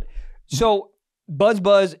 Present Fit. So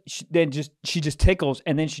Buzz, she just tickles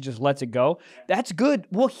and then she just lets it go. That's good.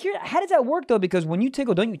 Well, how does that work though? Because when you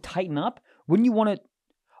tickle, don't you tighten up? Wouldn't you want to?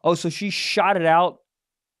 Oh, so she shot it out.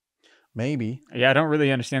 Maybe. Yeah, I don't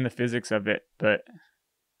really understand the physics of it, but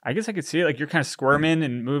I guess I could see it. Like you're kind of squirming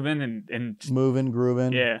and moving and just, moving,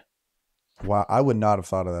 grooving. Yeah. Wow, I would not have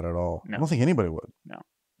thought of that at all. No. I don't think anybody would. No.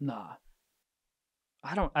 Nah.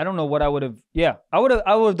 I don't know what I would have. Yeah, I would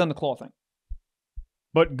have done the claw thing.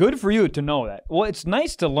 But good for you to know that. Well, it's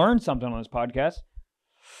nice to learn something on this podcast.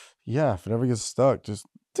 Yeah, if it ever gets stuck, just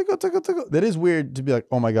tickle. That is weird to be like,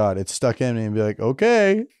 oh my God, it's stuck in me and be like,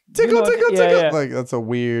 okay, tickle. Yeah. Like, that's a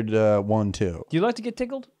weird one, too. Do you like to get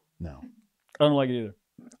tickled? No. I don't like it either.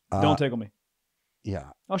 Don't tickle me. Yeah.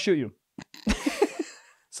 I'll shoot you.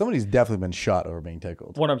 Somebody's definitely been shot over being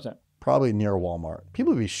tickled. 100%. Probably near Walmart.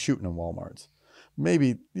 People be shooting in Walmarts.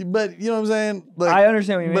 Maybe, but you know what I'm saying? Like, I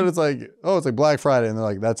understand what you mean. But it's like, it's like Black Friday, and they're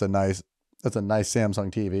like, that's a nice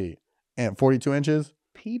Samsung TV. And 42 inches?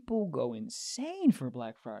 People go insane for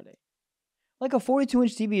Black Friday. Like a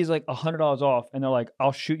 42-inch TV is like $100 off, and they're like,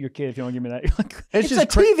 I'll shoot your kid if you don't give me that. You're like, it's just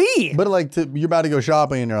a TV. But like, you're about to go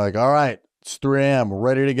shopping, and you're like, all right, it's 3 a.m., we're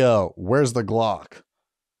ready to go. Where's the Glock?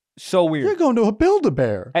 So weird. You're going to a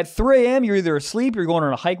Build-A-Bear. At 3 a.m., you're either asleep or you're going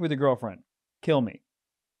on a hike with your girlfriend. Kill me.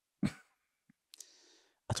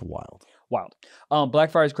 That's wild. Black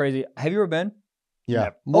Friday's crazy. Have you ever been?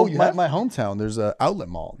 Yeah. Oh, my hometown, there's an outlet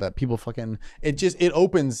mall that people fucking, it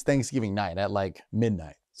opens Thanksgiving night at like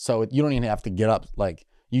midnight. So you don't even have to get up. Like,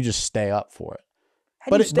 you just stay up for it.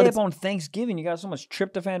 How do you stay up on Thanksgiving? You got so much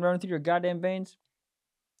tryptophan running through your goddamn veins?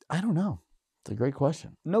 I don't know. It's a great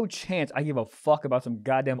question. No chance I give a fuck about some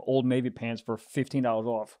goddamn Old Navy pants for $15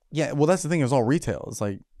 off. Yeah, well, that's the thing. It's all retail. It's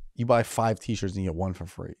like, you buy 5 t-shirts and you get 1 for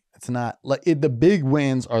free. It's not like the big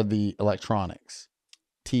wins are the electronics,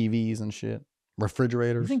 TVs and shit,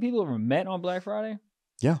 refrigerators. You think people ever met on Black Friday?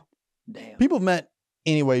 Yeah. Damn. People have met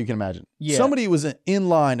any way you can imagine. Yeah. Somebody was in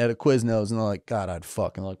line at a Quiznos and they're like, God, I'd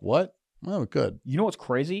fuck. And they're like, what? Oh, good. You know what's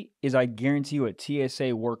crazy is I guarantee you a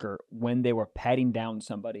TSA worker, when they were patting down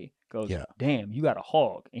somebody, goes, damn, you got a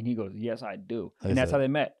hog. And he goes, yes, I do. And that's how they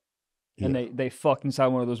met. Yeah. And they fucked inside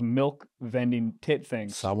one of those milk vending tit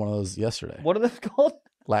things. Saw one of those yesterday. What are those called?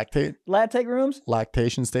 Lactate rooms?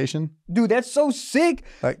 Lactation station. Dude, that's so sick.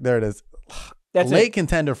 Like, there it is. That's a late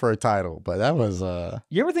contender for a title, but that was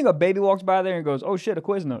You ever think a baby walks by there and goes, oh shit, a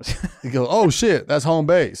Quiznos? You go, oh shit, that's home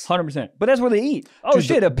base. 100%. But that's where they eat. Oh dude,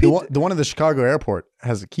 shit, a pizza. The one at the Chicago airport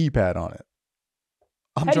has a keypad on it.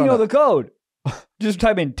 How do you know the code? Just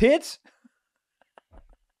type in tits?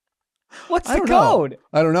 What's the code?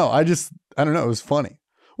 I don't know. I don't know. It was funny.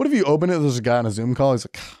 What if you open it, there's a guy on a Zoom call, he's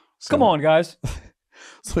like, come on, guys.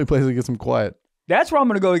 So he plays to get some quiet. That's where I'm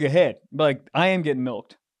going to go ahead. Like, I am getting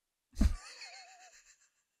milked.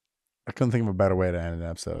 I couldn't think of a better way to end an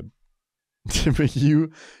episode. But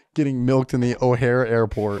you getting milked in the O'Hare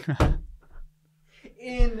airport.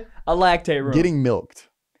 In a lactate room. Getting milked.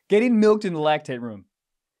 Getting milked in the lactate room.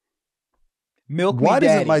 Milk me, Why daddy.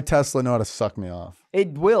 doesn't my Tesla know how to suck me off?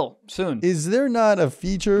 It will soon. Is there not a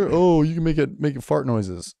feature? Oh, you can make it fart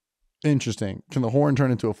noises. Interesting. Can the horn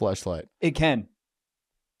turn into a fleshlight? It can.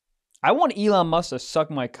 I want Elon Musk to suck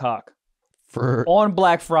my cock on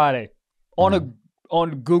Black Friday on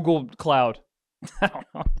Google Cloud. I don't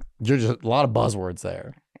know. You're just a lot of buzzwords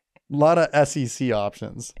there. A lot of SEC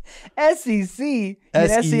options. SEC?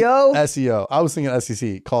 SEO? SEO. I was thinking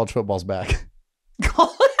SEC. College football's back.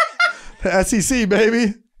 The SEC,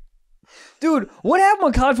 baby. Dude, what happened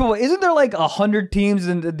with college football? Isn't there like 100 teams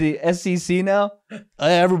in the SEC now?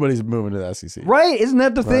 Everybody's moving to the SEC. Right? Isn't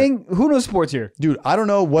that the thing? Who knows sports here? Dude, I don't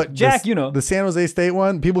know what. Jack, you know. The San Jose State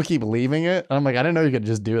one, people keep leaving it. And I'm like, I didn't know you could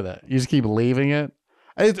just do that. You just keep leaving it.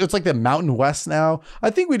 It's like the Mountain West now. I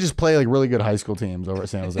think we just play like really good high school teams over at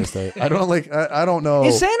San Jose State. I don't know.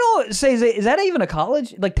 Is San Jose, is that even a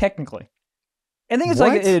college? Like technically. I think it's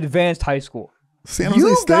like an advanced high school. San Jose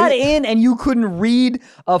you State? got in and you couldn't read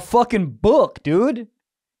a fucking book, dude.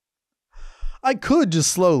 I could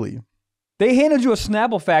just slowly. They handed you a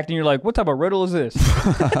Snapple fact and you're like, what type of riddle is this?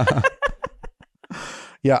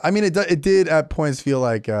 Yeah, I mean, it did at points feel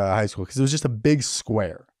like high school because it was just a big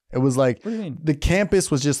square. It was like, what do you mean? The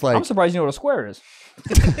campus was just like. I'm surprised you know what a square is.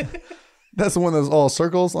 That's the one that's all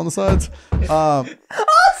circles on the sides.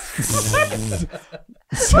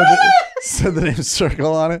 Said the name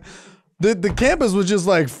circle on it. The campus was just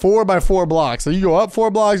like 4x4 blocks. So you go up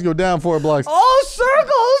 4 blocks, you go down 4 blocks. Oh,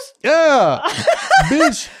 circles? Yeah.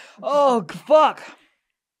 Bitch. Oh, fuck.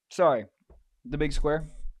 Sorry. The big square?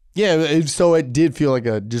 Yeah, so it did feel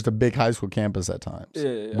like just a big high school campus at times.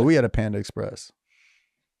 Yeah. But we had a Panda Express.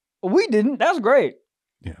 We didn't. That was great.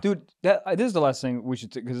 Yeah. Dude, this is the last thing we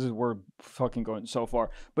should, because we're fucking going so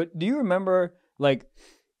far. But do you remember, like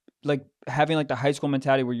having like the high school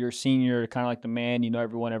mentality where you're a senior, kind of like the man, you know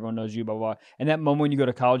everyone knows you, blah, blah, blah. And that moment when you go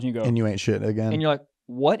to college and you go. And you ain't shit again. And you're like,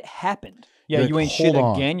 what happened? Yeah, like, you ain't shit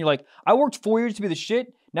again. You're like, I worked 4 years to be the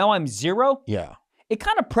shit. Now I'm 0. Yeah. It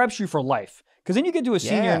kind of preps you for life. Because then you get to a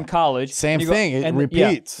senior in college. Same thing. It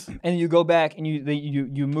repeats. Yeah, and you go back and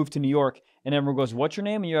you move to New York. And everyone goes, what's your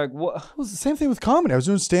name? And you're like, what? It was the same thing with comedy. I was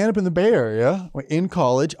doing stand-up in the Bay Area. In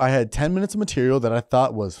college, I had 10 minutes of material that I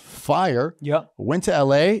thought was fire. Yeah. Went to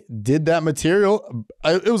LA, did that material.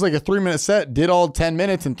 It was like a 3-minute set. Did all 10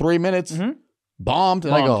 minutes in 3 minutes. Mm-hmm. Bombed.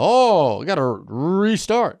 And I go, I got to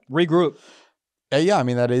restart. Regroup. Yeah, I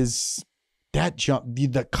mean, that jump.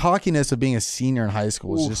 The cockiness of being a senior in high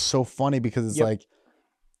school is just so funny because it's like,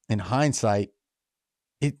 in hindsight,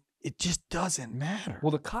 it just doesn't matter.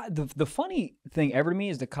 Well, the funny thing ever to me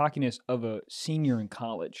is the cockiness of a senior in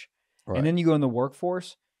college. Right. And then you go in the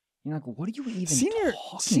workforce, you're like, what are you even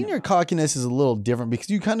Senior about? Cockiness is a little different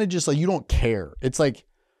because you kind of just like, you don't care. It's like,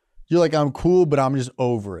 you're like, I'm cool, but I'm just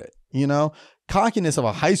over it. You know? Cockiness of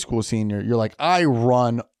a high school senior, you're like, I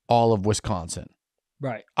run all of Wisconsin.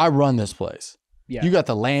 Right. I run this place. Yeah. You got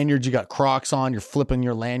the lanyards, you got Crocs on, you're flipping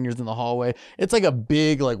your lanyards in the hallway. It's like a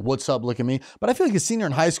big, like, what's up, look at me. But I feel like a senior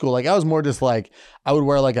in high school, like, I was more just like, I would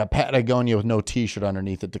wear like a Patagonia with no t-shirt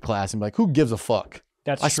underneath it to class and be like, who gives a fuck?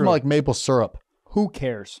 That's I true. smell like maple syrup. Who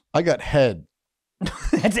cares? I got head.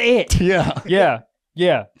 That's it. Yeah. Yeah.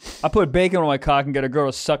 Yeah. I put bacon on my cock and get a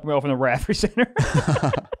girl to suck me off in the Rafferty Center.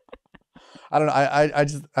 I don't know. I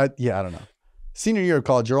don't know. Senior year of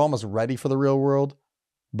college, you're almost ready for the real world.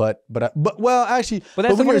 But that's the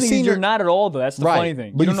funny thing. You're not at all, though. That's the funny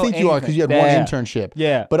thing. But you think you are because you had one internship.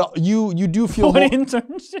 Yeah. But you do feel one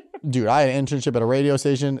internship. Dude, I had an internship at a radio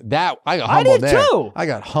station. That I got humbled there. Too. I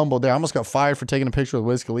got humbled there. I almost got fired for taking a picture with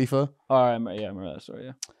Wiz Khalifa. All right, I remember that story.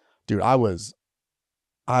 Yeah. Dude, I was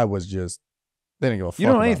just. They didn't give a fuck. You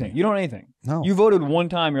don't know about anything. me. You don't know anything. No. You voted one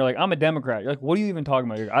time. You're like, I'm a Democrat. You're like, what are you even talking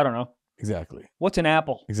about? You're like, I don't know. Exactly. What's an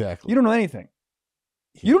apple? Exactly. You don't know anything.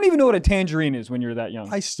 You don't even know what a tangerine is when you're that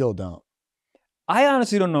young. I still don't. I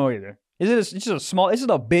honestly don't know either. It's just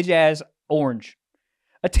a bitch ass orange.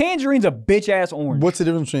 A tangerine's a bitch ass orange. What's the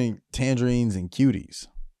difference between tangerines and cuties?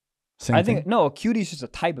 Same thing? No, a cutie's just a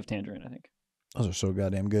type of tangerine, I think. Those are so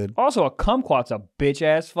goddamn good. Also, a kumquat's a bitch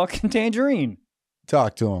ass fucking tangerine.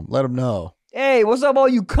 Talk to him. Let him know. Hey, what's up, all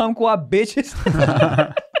you kumquat bitches?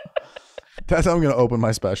 That's how I'm gonna open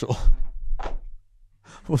my special.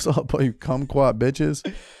 What's up, all you kumquat bitches?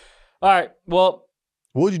 All right. Well.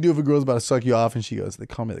 What would you do if a girl's about to suck you off and she goes, they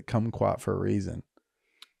call me the kumquat for a reason?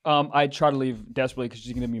 I'd try to leave desperately because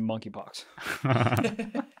she's going to give me monkeypox.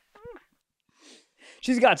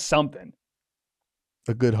 She's got something.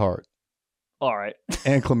 A good heart. All right.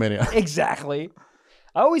 And chlamydia. Exactly.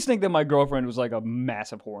 I always think that my girlfriend was like a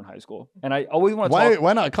massive whore in high school. And I always want to talk.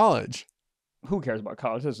 Why not college? Who cares about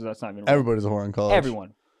college? That's not even right. Everybody's a whore in college.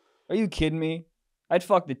 Everyone. Are you kidding me? I'd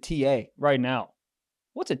fuck the TA right now.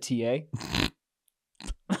 What's a TA?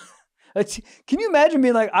 Can you imagine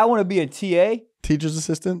being like, I want to be a TA? Teacher's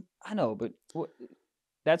assistant? I know, but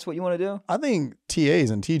that's what you want to do? I think TAs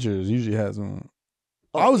and teachers usually has them.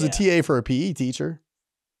 I was a TA for a PE teacher.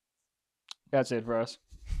 That's it for us.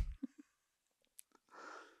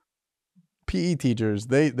 PE teachers,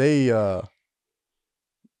 they go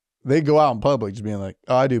out in public just being like,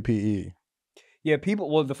 oh, I do PE. Yeah,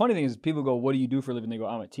 the funny thing is people go, what do you do for a living? They go,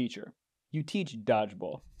 I'm a teacher. You teach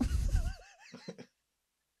dodgeball.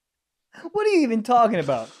 What are you even talking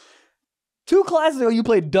about? 2 classes ago, you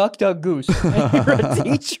played Duck, Duck, Goose. And you're a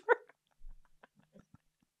teacher.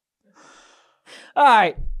 All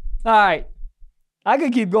right. I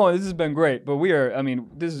could keep going. This has been great, but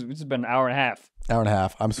this has been an hour and a half. Hour and a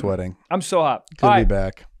half. I'm sweating. I'm so hot. Good to be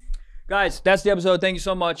back. Guys, that's the episode. Thank you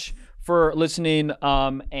so much for listening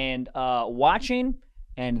and watching.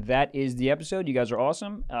 And that is the episode. You guys are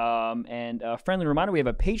awesome. And a friendly reminder, we have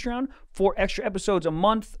a Patreon. 4 extra episodes a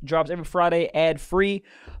month. Drops every Friday, ad-free,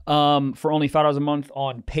 for only $5 a month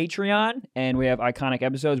on Patreon. And we have iconic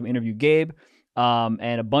episodes. We interview Gabe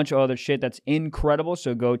and a bunch of other shit that's incredible.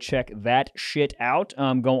 So go check that shit out.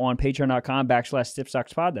 Go on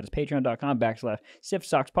patreon.com/SiftSocksPod. That is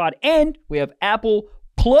patreon.com/SiftSocksPod. And we have Apple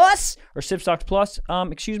Plus, or Sip Stocks Plus,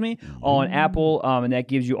 on Apple, and that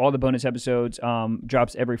gives you all the bonus episodes,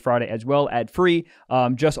 drops every Friday as well, ad-free,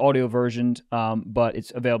 just audio versions, but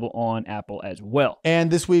it's available on Apple as well.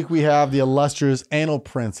 And this week we have the illustrious Anal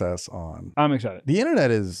Princess on. I'm excited. The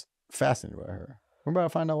internet is fascinated by her. We're about to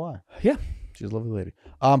find out why. Yeah. She's a lovely lady.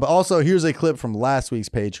 But also, here's a clip from last week's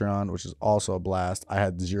Patreon, which is also a blast. I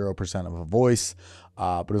had 0% of a voice,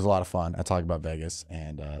 but it was a lot of fun. I talked about Vegas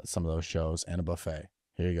and some of those shows and a buffet.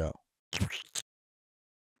 Here you go.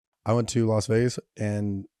 I went to Las Vegas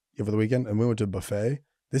and over the weekend, and we went to a buffet.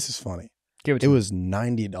 This is funny. It was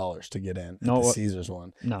 $90 to get in at the Caesars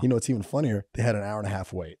one. No. You know what's even funnier? They had an hour and a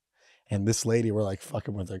half wait. And this lady, we're like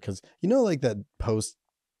fucking with her because like that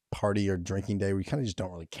post-party or drinking day where you kind of just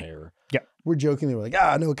don't really care. Yeah. We're jokingly, we're like,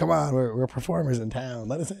 no, come on. We're performers in town.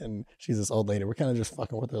 Let us in. She's this old lady. We're kind of just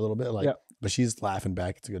fucking with her a little bit. But she's laughing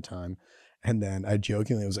back. It's a good time. And then I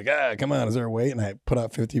jokingly was like, come on, is there a wait? And I put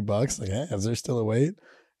out $50. Like, is there still a wait?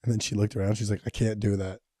 And then she looked around. She's like, I can't do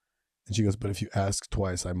that. And she goes, but if you ask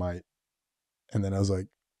twice, I might. And then I was like,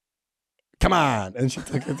 come on. And she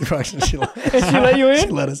took $50 and she let you in? She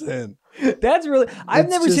let us in. That's really, I've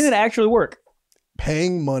never seen it actually work.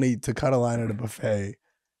 Paying money to cut a line at a buffet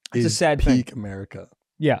is a sad peak thing. America.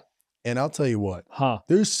 Yeah. And I'll tell you what,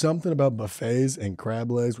 there's something about buffets and crab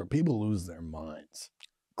legs where people lose their minds.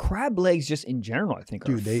 Crab legs just in general, I think,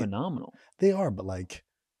 are phenomenal. They are, but like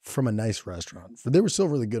from a nice restaurant. They were still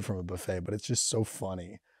really good from a buffet, but it's just so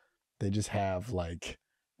funny. They just have like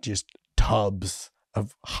just tubs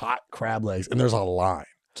of hot crab legs, and there's a line.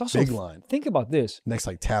 It's also big line. Think about this. Next,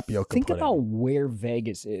 like tapioca Think pudding. about where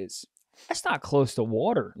Vegas is. That's not close to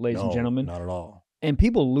water, ladies and gentlemen. Not at all. And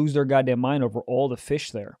people lose their goddamn mind over all the fish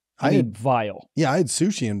there. I mean, vile. Yeah, I had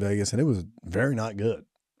sushi in Vegas, and it was very not good.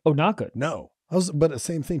 Oh, not good. No. But the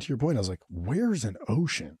same thing to your point. I was like, where's an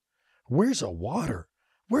ocean? Where's a water?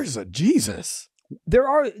 Where's a Jesus?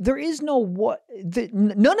 There is no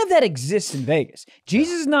none of that exists in Vegas.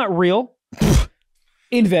 Jesus is not real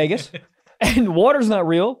in Vegas, and water's not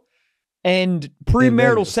real, and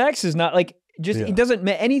premarital sex is not it doesn't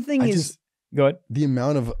anything is. Go ahead. The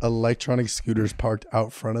amount of electronic scooters parked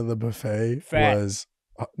out front of the buffet was,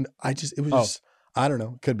 I don't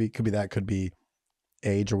know. Could be that. Could be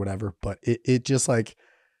age or whatever, but it just like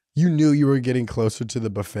you knew you were getting closer to the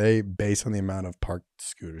buffet based on the amount of parked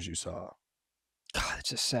scooters you saw. God,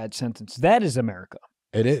 it's a sad sentence. That is America.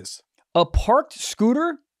 It is. A parked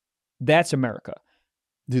scooter, that's America.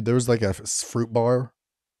 Dude, there was like a fruit bar,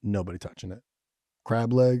 nobody touching it.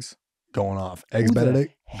 Crab legs going off. Eggs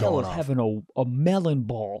Benedict going off. Having a melon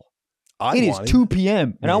ball. It is 2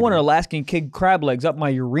 p.m. and I want an Alaskan kid crab legs up my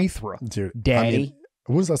urethra. Dude, Daddy.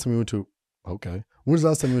 When was the last time we went to when was the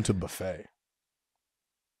last time we went to a buffet?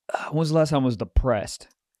 When was the last time I was depressed?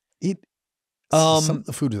 Some of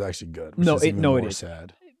the food is actually good. It is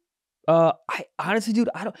sad. I honestly, dude,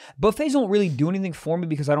 buffets don't really do anything for me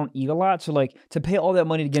because I don't eat a lot. So like to pay all that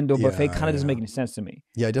money to get into a buffet kind of doesn't make any sense to me.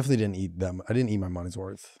 Yeah, I definitely didn't eat them. I didn't eat my money's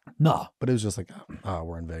worth. No, but it was just like,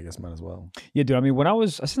 we're in Vegas, might as well. Yeah, dude. I mean, I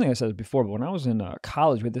think I said this before, but when I was in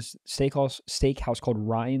college, we had this steakhouse called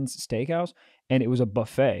Ryan's Steakhouse, and it was a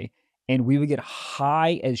buffet. And we would get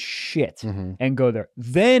high as shit and go there.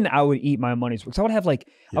 Then I would eat my money's worth. So I would have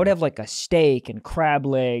like a steak and crab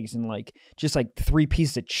legs and like just like 3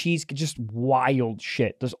 pieces of cheese, just wild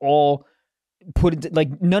shit. Just all put into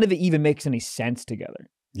like none of it even makes any sense together.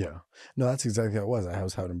 Yeah, no, that's exactly how it was. I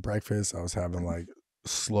was having breakfast. I was having like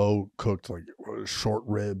slow cooked like short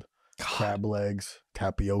rib, crab legs,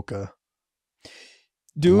 tapioca,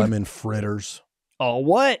 dude, lemon fritters. Oh,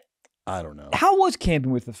 what? I don't know. How was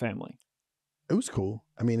camping with the family? It was cool.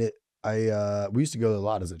 I mean, we used to go there a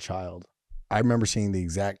lot as a child. I remember seeing the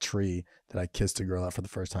exact tree that I kissed a girl at for the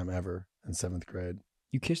first time ever in 7th grade.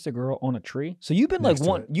 You kissed a girl on a tree? So you've been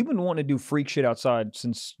wanting to do freak shit outside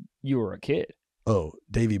since you were a kid. oh,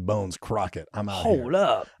 Davy Bones Crockett. I'm out Hold here.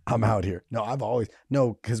 up. I'm out here.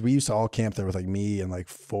 No, because we used to all camp there with like me and like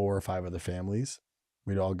 4 or 5 other families.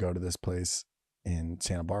 We'd all go to this place in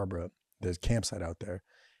Santa Barbara. There's a campsite out there.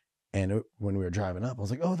 And when we were driving up, I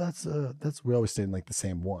was like, oh, that's we always stayed in like the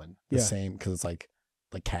same one. Same, because it's like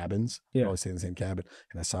cabins. Yeah. We always stayed in the same cabin.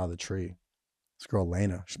 And I saw the tree. This girl,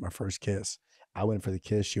 Lena, she's my first kiss. I went in for the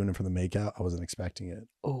kiss. She went in for the makeout. I wasn't expecting it.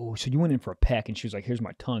 Oh, so you went in for a peck and she was like, here's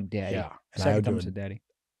my tongue, daddy. Yeah. And Second time said daddy.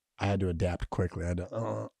 I had to adapt quickly. I had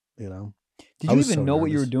to, you know. Did you even know what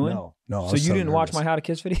you were doing? No. So you didn't watch my How to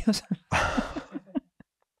Kiss videos?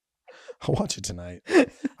 I'll watch it tonight.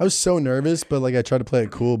 I was so nervous, but like I tried to play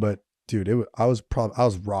it cool. But dude, I was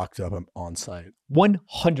rocked up on site.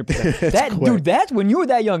 100%. That quick. dude, that's when you were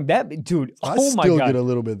that young. That dude. I Oh my still god. get a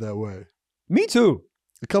little bit that way. Me too.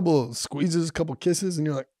 A couple squeezes, a couple kisses, and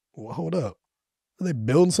you're like, well, hold up. Are they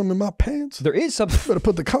building something in my pants? There is something. Better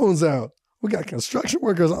put the cones out. We got construction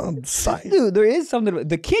workers on site. Dude, there is something.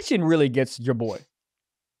 The kitchen really gets your boy.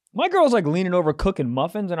 My girl's like leaning over cooking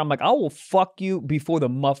muffins, and I'm like, I will fuck you before the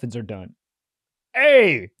muffins are done.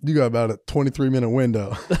 Hey! You got about a 23-minute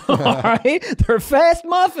window. All right? They're fast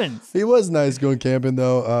muffins. It was nice going camping,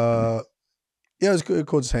 though. Yeah, it was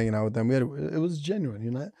cool just hanging out with them. It was genuine, you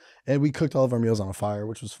know? And we cooked all of our meals on a fire,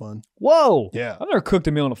 which was fun. Whoa. Yeah. I've never cooked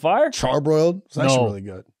a meal on a fire. Charbroiled. It's actually No. really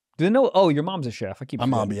good. Didn't know. Oh, your mom's a chef. I keep My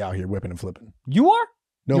mom forgetting. be out here whipping and flipping. You are?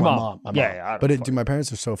 No, Your my mom. mom. My Yeah, mom. yeah, I don't But fuck- dude, my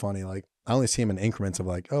parents are so funny. Like, I only see them in increments of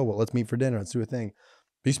like, oh, well, let's meet for dinner. Let's do a thing.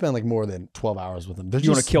 But you spend like more than 12 hours with them. They're You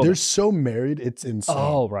wanna kill them. They're so married. It's insane.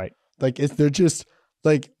 Oh, right. Like, they're just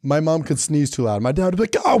like, my mom could sneeze too loud. My dad would be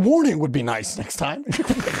like, oh, warning would be nice next time.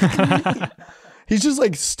 He's just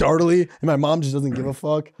like startly. And my mom just doesn't give a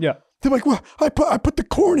fuck. Yeah. They're like, well, I put the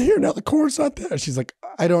corn here. Now the corn's not there. She's like,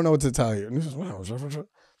 I don't know what to tell you. And this is, wow,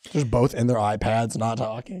 they're both in their iPads, not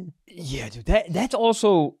talking. Yeah, dude. That's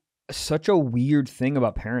also such a weird thing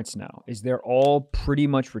about parents now is they're all pretty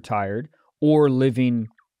much retired or living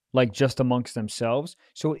like just amongst themselves.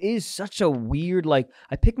 So it is such a weird, like,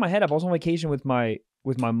 I picked my head up. I was on vacation with my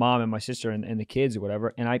mom and my sister and the kids or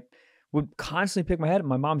whatever. And I would constantly pick my head up.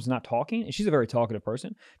 My mom's not talking and she's a very talkative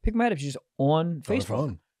person. Pick my head up. She's just on Facebook.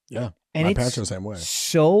 Phone. Yeah. And my it's parents are the same way.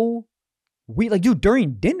 so weird. Like, dude,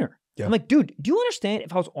 during dinner. Yeah. I'm like, dude, do you understand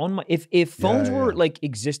if I was on my, if phones Yeah, were yeah. like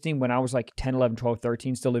existing when I was like 10, 11, 12,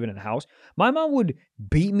 13, still living in the house, my mom would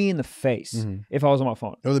beat me in the face Mhm. if I was on my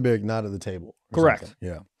phone. Or they'd be like, not at the table. or Correct. something.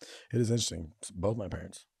 Yeah. It is interesting. It's both my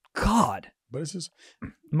parents. God. But it's just,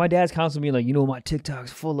 My dad's constantly being like, you know what my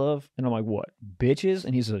TikTok's full of? And I'm like, what? Bitches?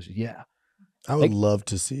 And he says, yeah. I would Like- love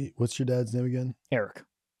to see, what's your dad's name again? Eric.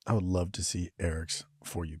 I would love to see Eric's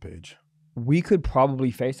For You page. We could probably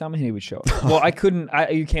FaceTime him and he would show us. Well, I couldn't.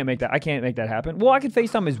 You can't make that. I can't make that happen. Well, I could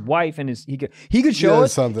FaceTime his wife and he could show Yeah,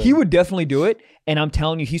 us. something. He would definitely do it. And I'm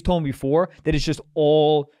telling you, he's told me before that it's just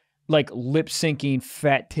all like lip syncing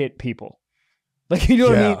fat tit people. Like, you know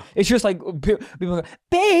what I mean? Yeah. It's just like people go,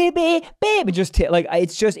 baby, baby, just like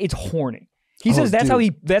it's horny. He Oh, says that's dude.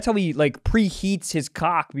 how he like preheats his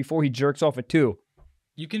cock before he jerks off it too.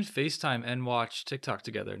 You can FaceTime and watch TikTok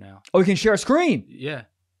together now. Oh, we can share a screen. Yeah.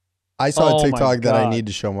 I saw Oh a my TikTok that I God. need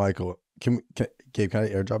to show Michael. Gabe, can I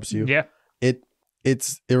airdrop this to you? Yeah. It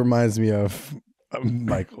reminds me of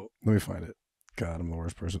Michael. Let me find it. God, I'm the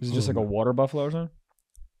worst person. Is it just like a water buffalo or something?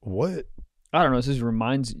 What? I don't know. This just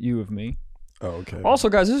reminds you of me. Oh, okay. Also,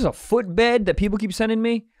 guys, this is a footbed that people keep sending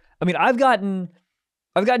me. I mean, I've gotten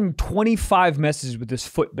 25 messages with this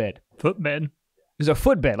footbed. Footbed. It's a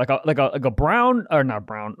footbed, like a brown or not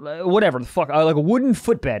brown, whatever the fuck, like a wooden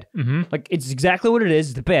footbed. Mm-hmm. Like it's exactly what it is.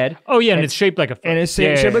 It's the bed, Oh yeah, and it's shaped like a foot. and it's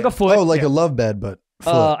Yeah, shaped like a foot. Oh, like a love bed, but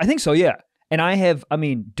foot. I think so, yeah. And I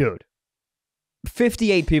mean, dude,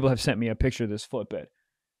 58 people have sent me a picture of this footbed.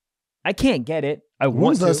 I can't get it. I When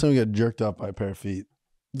want was the last to. time you got jerked up by a pair of feet?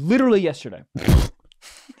 Literally yesterday.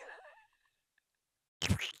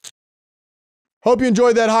 Hope you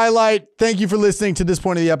enjoyed that highlight. Thank you for listening to this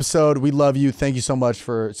point of the episode. We love you. Thank you so much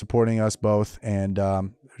for supporting us both. And we're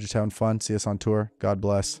just having fun. See us on tour. God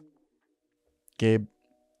bless. Gabe,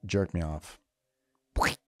 jerk me off.